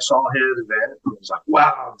 and I saw his event, and I was like,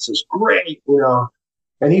 wow, this is great,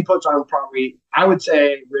 And he puts on probably, I would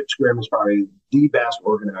say Rich Grimm is probably the best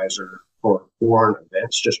organizer for foreign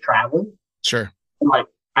events, just traveling. Sure.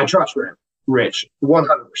 I trust Rich 100%.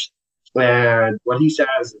 And what he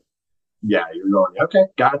says, yeah, you're going, okay,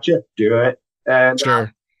 gotcha, do it. And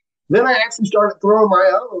sure. Then I actually started throwing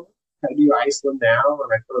my own. I do Iceland now,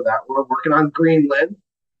 and I throw that one. I'm working on Greenland.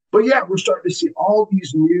 But yeah, we're starting to see all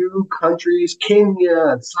these new countries, Kenya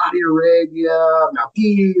and Saudi Arabia,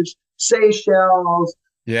 Maldives, Seychelles.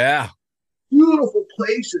 Yeah. Beautiful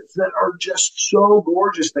places that are just so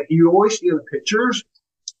gorgeous that you always see in the pictures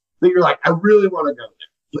that you're like, I really want to go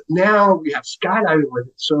there. But now we have skydiving with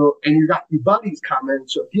it. So, and you got your buddies coming.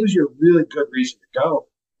 So it gives you a really good reason to go.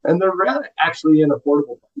 And they're really actually in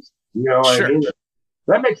affordable places. You know what I mean?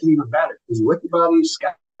 That makes it even better because you're with your buddies,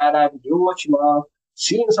 skydiving, doing what you love,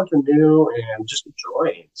 seeing something new, and just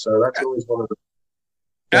enjoying. So that's always one of the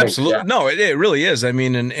Absolutely. Yeah. No, it really is. I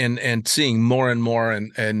mean, and seeing more and more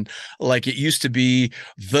and like it used to be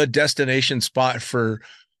the destination spot for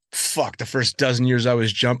the first dozen years I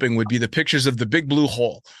was jumping would be the pictures of the big blue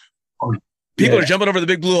hole. People are jumping over the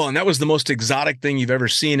big blue hole, and that was the most exotic thing you've ever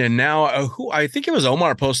seen. And now I think it was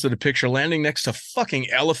Omar posted a picture landing next to fucking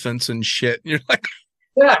elephants and shit. And you're like,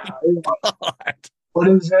 what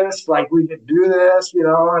is this? Like, we could do this,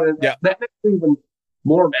 and that makes it even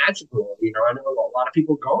more magical. I know a lot of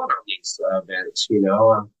people going on these events.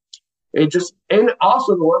 It just, and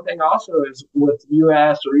also the one thing also is with the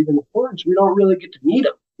U.S. or even the foreigners, we don't really get to meet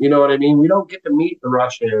them. You know what I mean? We don't get to meet the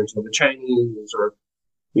Russians or the Chinese or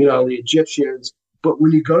the Egyptians. But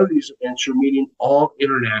when you go to these events, you're meeting all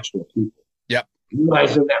international people. Yep.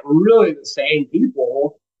 Realizing that we're really the same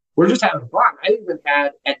people. We're just having fun. I even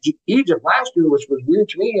had at Egypt last year, which was weird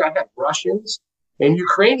to me. I had Russians and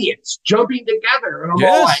Ukrainians jumping together, and I'm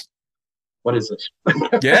all like, "What is this?"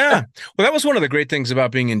 Yeah. Well, that was one of the great things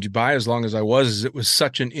about being in Dubai as long as I was, is it was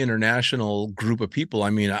such an international group of people. I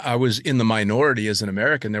mean, I was in the minority as an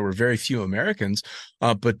American. There were very few Americans,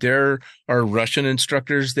 but there are Russian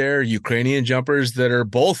instructors there, Ukrainian jumpers that are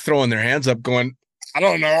both throwing their hands up going, I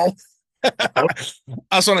don't know. I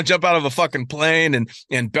also want to jump out of a fucking plane, and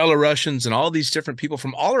Belarusians and all these different people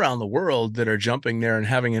from all around the world that are jumping there and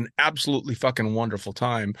having an absolutely fucking wonderful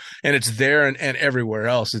time. And it's there and everywhere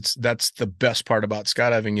else. That's the best part about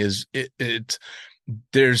skydiving is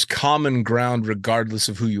there's common ground regardless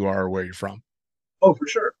of who you are or where you're from. Oh, for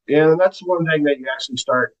sure. Yeah, and that's one thing that you actually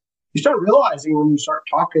start realizing when you start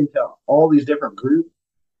talking to all these different groups.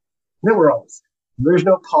 Then we're all the same. There's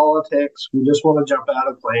no politics. We just want to jump out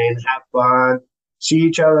of planes, have fun, see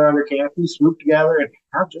each other under canopy, swoop together, and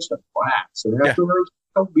have just a blast. And afterwards,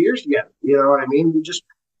 have beers together. You know what I mean?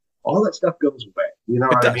 All that stuff goes away. You know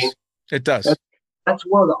what I mean? It does. That's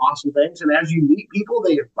one of the awesome things. And as you meet people,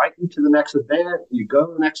 they invite you to the next event. You go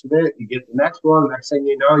to the next event, you get the next one. The next thing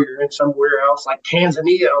you know, you're in somewhere else like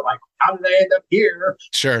Tanzania. Like, how did I end up here?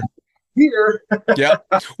 Sure. Here. Yeah.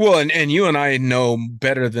 Well, and you and I know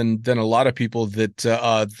better than a lot of people that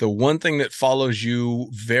the one thing that follows you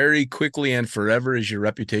very quickly and forever is your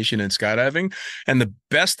reputation in skydiving. And the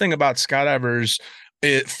best thing about skydivers,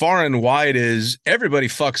 far and wide, is everybody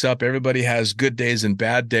fucks up. Everybody has good days and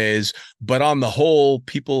bad days, but on the whole,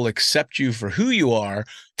 people accept you for who you are,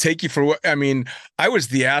 take you for what, I mean, I was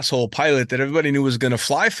the asshole pilot that everybody knew was going to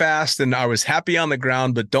fly fast, and I was happy on the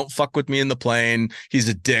ground, but don't fuck with me in the plane. He's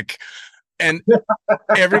a dick. And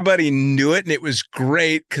everybody knew it, and it was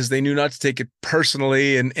great because they knew not to take it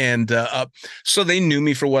personally, and so they knew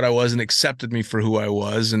me for what I was and accepted me for who I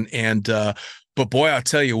was, but boy, I'll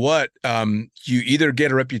tell you what, you either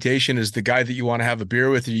get a reputation as the guy that you want to have a beer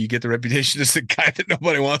with, or you get the reputation as the guy that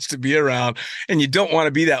nobody wants to be around, and you don't want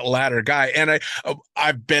to be that latter guy. And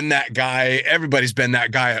I've been that guy. Everybody's been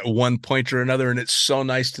that guy at one point or another, and it's so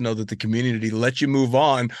nice to know that the community let you move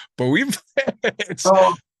on. But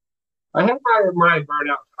I had my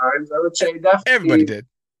burnout times. I would say definitely everybody did.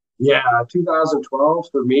 Yeah, 2012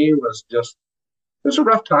 for me was a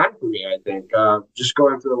rough time for me. I think just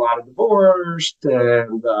going through a lot of divorce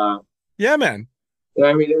and yeah, man.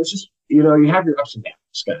 I mean, it was just you have your ups and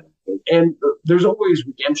downs, kind of thing. And there's always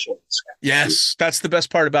redemption. Yes, that's the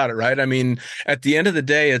best part about it, right? I mean, at the end of the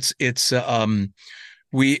day, skydivers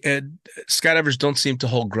don't seem to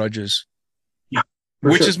hold grudges.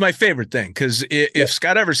 Which is my favorite thing, because if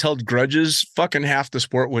skydivers held grudges, fucking half the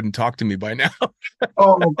sport wouldn't talk to me by now.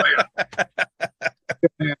 Oh,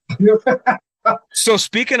 man. So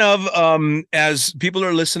speaking of, as people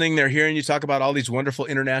are listening, they're hearing you talk about all these wonderful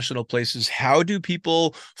international places. How do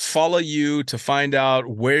people follow you to find out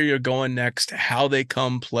where you're going next, how they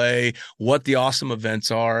come play, what the awesome events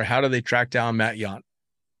are? How do they track down Matt Yount?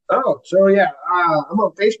 Oh, so yeah, I'm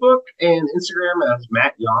on Facebook and Instagram as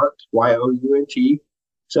Matt Yount, Yount.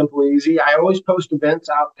 Simple, easy. I always post events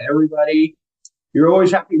out to everybody. You're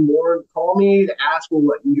always happy more to call me to ask me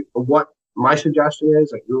what my suggestion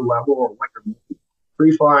is at your level, or what you're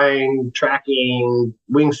free flying, tracking,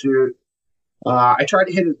 wingsuit. I try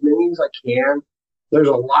to hit as many as I can. There's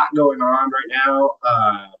a lot going on right now,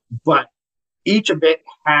 but each event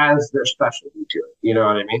has their specialty to it. You know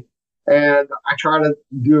what I mean? And I try to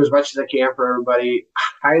do as much as I can for everybody.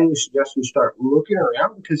 I highly suggest you start looking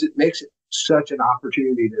around, because it makes it such an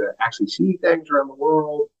opportunity to actually see things around the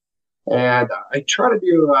world. And I try to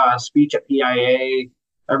do a speech at PIA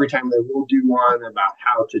every time they will do one about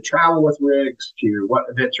how to travel with rigs, to what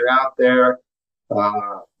events are out there.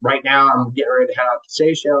 Right now, I'm getting ready to head out to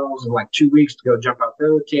Seychelles in like 2 weeks to go jump out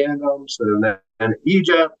there with tandems, and then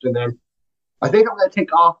Egypt, and then I think I'm going to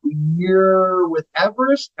take off a year with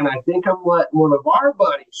Everest, and I think I'm letting one of our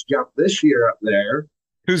buddies jump this year up there.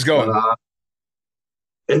 Who's going?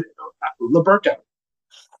 Liberto.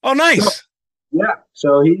 Oh, nice.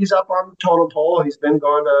 So he's up on the totem pole. He's been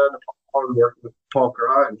going to Nepal and working with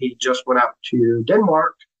Polkra, and he just went out to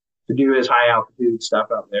Denmark to do his high altitude stuff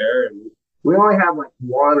out there. And we only have like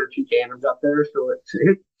 1 or 2 tandems up there, so it's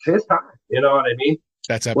his time. You know what I mean?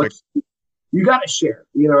 That's epic. You got to share.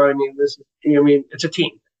 You know what I mean? It's a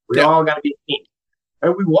team. We all got to be a team.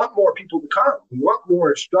 And we want more people to come. We want more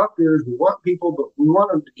instructors. We want people, but we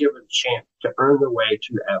want them to give it a chance to earn their way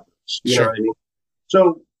to Everest. You know what I mean?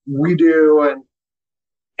 So we do,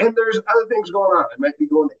 and there's other things going on. I might be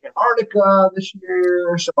going to Antarctica this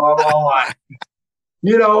year, so I'm all like,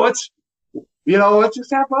 let's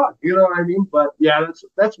just have fun. You know what I mean? But yeah,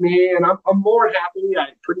 that's me, and I'm more happy. I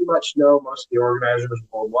pretty much know most of the organizers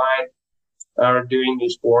worldwide are doing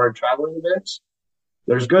these foreign traveling events.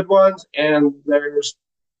 There's good ones, and there's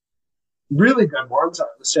really good ones. I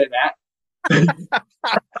would say that.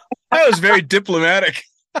 That was very diplomatic.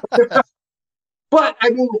 But I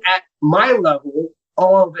mean, at my level,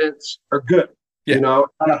 all events are good. Yeah.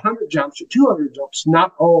 At 100 jumps or 200 jumps,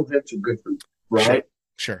 not all events are good for you, right?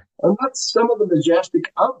 Sure. And that's some of the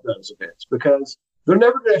majestic of those events, because they're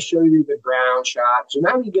never going to show you the ground shots. And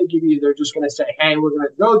now they're just going to say, hey, we're going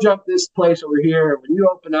to go jump this place over here. And when you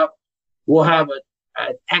open up, we'll have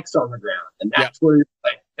an X on the ground. And that's where you're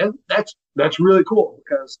playing. And that's really cool,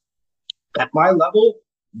 because at my level,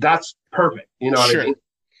 that's perfect. You know what I mean?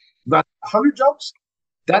 But 100 jumps,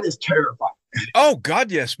 that is terrifying. Oh,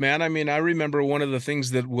 God, yes, man. I mean, I remember one of the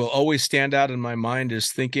things that will always stand out in my mind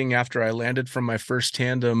is thinking after I landed from my first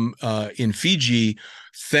tandem in Fiji,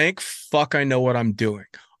 thank fuck I know what I'm doing.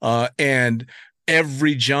 And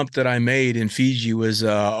every jump that I made in Fiji was,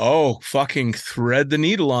 fucking thread the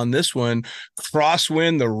needle on this one.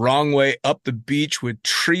 Crosswind the wrong way up the beach with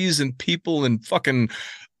trees and people and fucking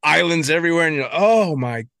islands everywhere. And oh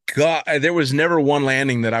my God, there was never one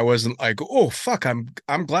landing that I wasn't like, oh fuck,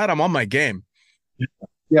 I'm glad I'm on my game.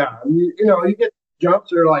 Yeah, you get jumps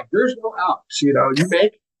that are like, there's no outs. You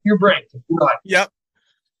make your break. You're like, yep.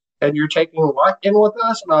 And you're taking luck in with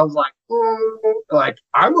us, and I was like,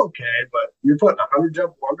 I'm okay, but you're putting a 100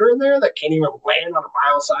 jump wonder in there that can't even land on a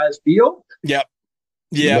mile-sized field. Yep.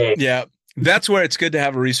 Yeah. That's where it's good to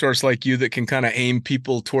have a resource like you that can kind of aim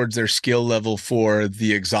people towards their skill level for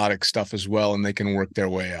the exotic stuff as well, and they can work their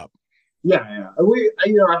way up. Yeah. I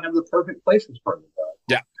have the perfect places for them.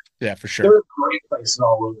 Yeah, for sure. There are great places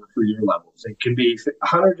all over for your levels. It can be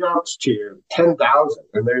 100 jumps to 10,000,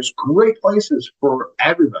 and there's great places for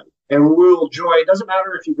everybody. And we'll enjoy. It doesn't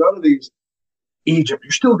matter if you go to these Egypt,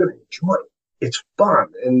 you're still going to enjoy it. It's fun,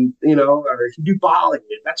 and or if you do Bali,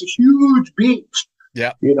 that's a huge beach.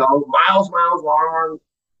 Yeah. Miles long,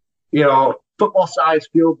 football-sized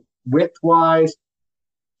field width-wise.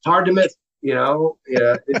 It's hard to miss, Yeah,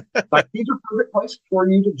 like these are perfect places for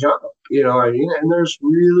you to jump, you know what I mean? And there's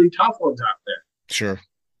really tough ones out there. Sure.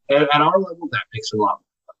 And at our level, that makes it a lot more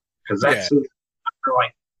fun. Because that's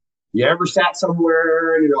like, you ever sat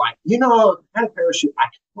somewhere and you're like, I had a parachute, I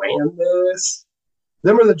can land this.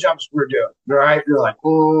 Them are the jumps we're doing, right? You're like,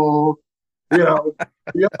 oh, you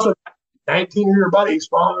also 19 of your buddies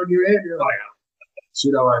following you in. You're like,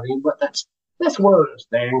 you know what I mean? But that's one of those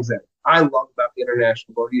things that I love about the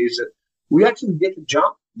international boogie is that we actually get to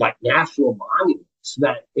jump like national monuments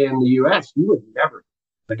that in the U.S. the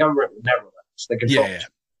government would never let us. They control us,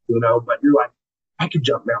 but you're like, I could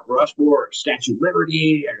jump Mount Rushmore or Statue of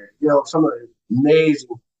Liberty or, some of the amazing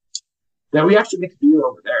that we actually get to do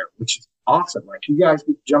over there, which is awesome. Like you guys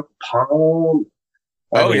get to jump Palm.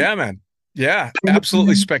 Yeah, man. Yeah,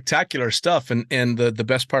 absolutely spectacular stuff. And the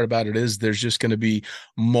best part about it is there's just going to be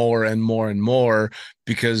more and more and more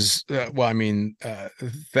because,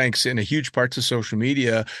 thanks in a huge part to social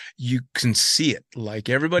media, you can see it. Like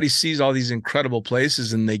everybody sees all these incredible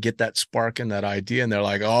places and they get that spark and that idea and they're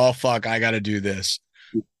like, oh, fuck, I got to do this.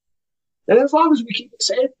 And as long as we keep it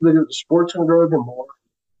safe, the sport's going to grow even more.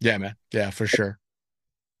 Yeah, man. Yeah, for sure.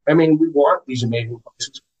 I mean, we want these amazing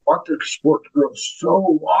places. Want the sport to grow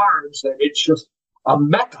so large that it's just a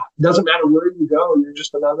mecca. It doesn't matter where you go, you're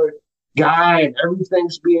just another guy, and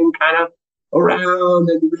everything's being kind of around,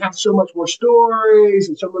 and we have so much more stories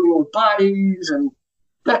and so many more buddies, and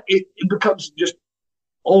that it becomes just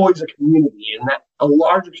always a community, and that a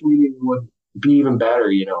larger community would be even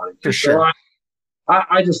better, For sure. So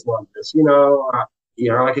I just love this,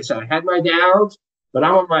 like I said, I had my downs, but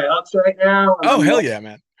I'm on my ups right now. Oh, hell yeah,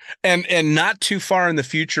 man. And not too far in the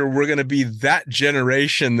future, we're going to be that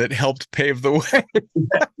generation that helped pave the way.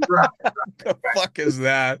 Right. The fuck is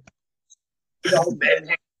that? How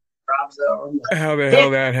the hell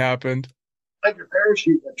that happened? Like your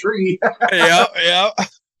parachute in a tree. Yeah.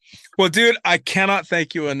 Well, dude, I cannot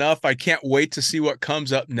thank you enough. I can't wait to see what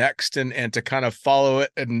comes up next and to kind of follow it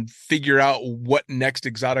and figure out what next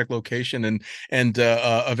exotic location and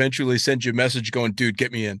eventually send you a message going, dude,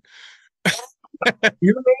 get me in.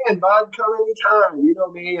 You man, bud, come anytime. You know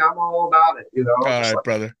me, I'm all about it. All right,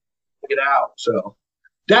 brother. Get out. So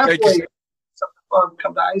definitely something fun.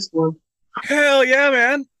 Come to Iceland. Hell yeah,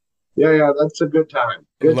 man. Yeah, that's a good time.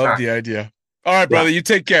 Good Love time. the idea. All right, brother, you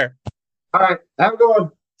take care. All right, have a good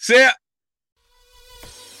one. See ya.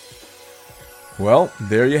 Well,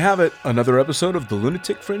 there you have it. Another episode of the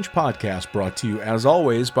Lunatic Fringe podcast brought to you as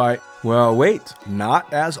always by, well, wait,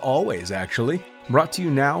 not as always, actually. Brought to you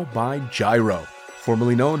now by Gyro.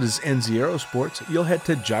 Formerly known as NZ Aerosports, you'll head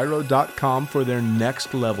to gyro.com for their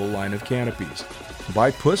next level line of canopies.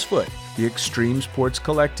 By Pussfoot, the Extreme Sports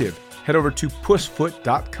Collective. Head over to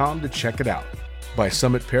pussfoot.com to check it out. By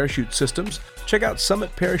Summit Parachute Systems, check out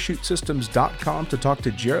summitparachutesystems.com to talk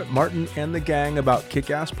to Jarrett Martin and the gang about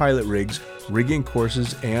kick-ass pilot rigs, rigging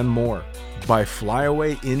courses, and more. By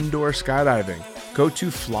Flyaway Indoor Skydiving, go to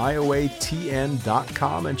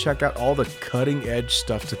flyawaytn.com and check out all the cutting-edge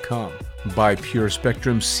stuff to come. By Pure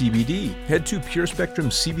Spectrum CBD, head to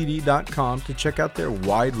purespectrumcbd.com to check out their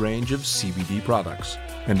wide range of CBD products.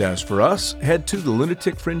 And as for us, head to the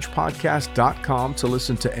lunaticfringepodcast.com to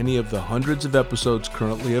listen to any of the hundreds of episodes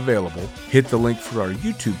currently available, hit the link for our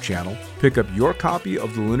YouTube channel, pick up your copy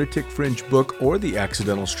of the Lunatic Fringe book or The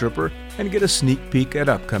Accidental Stripper, and get a sneak peek at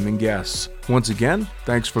upcoming guests. Once again,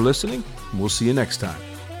 thanks for listening. We'll see you next time.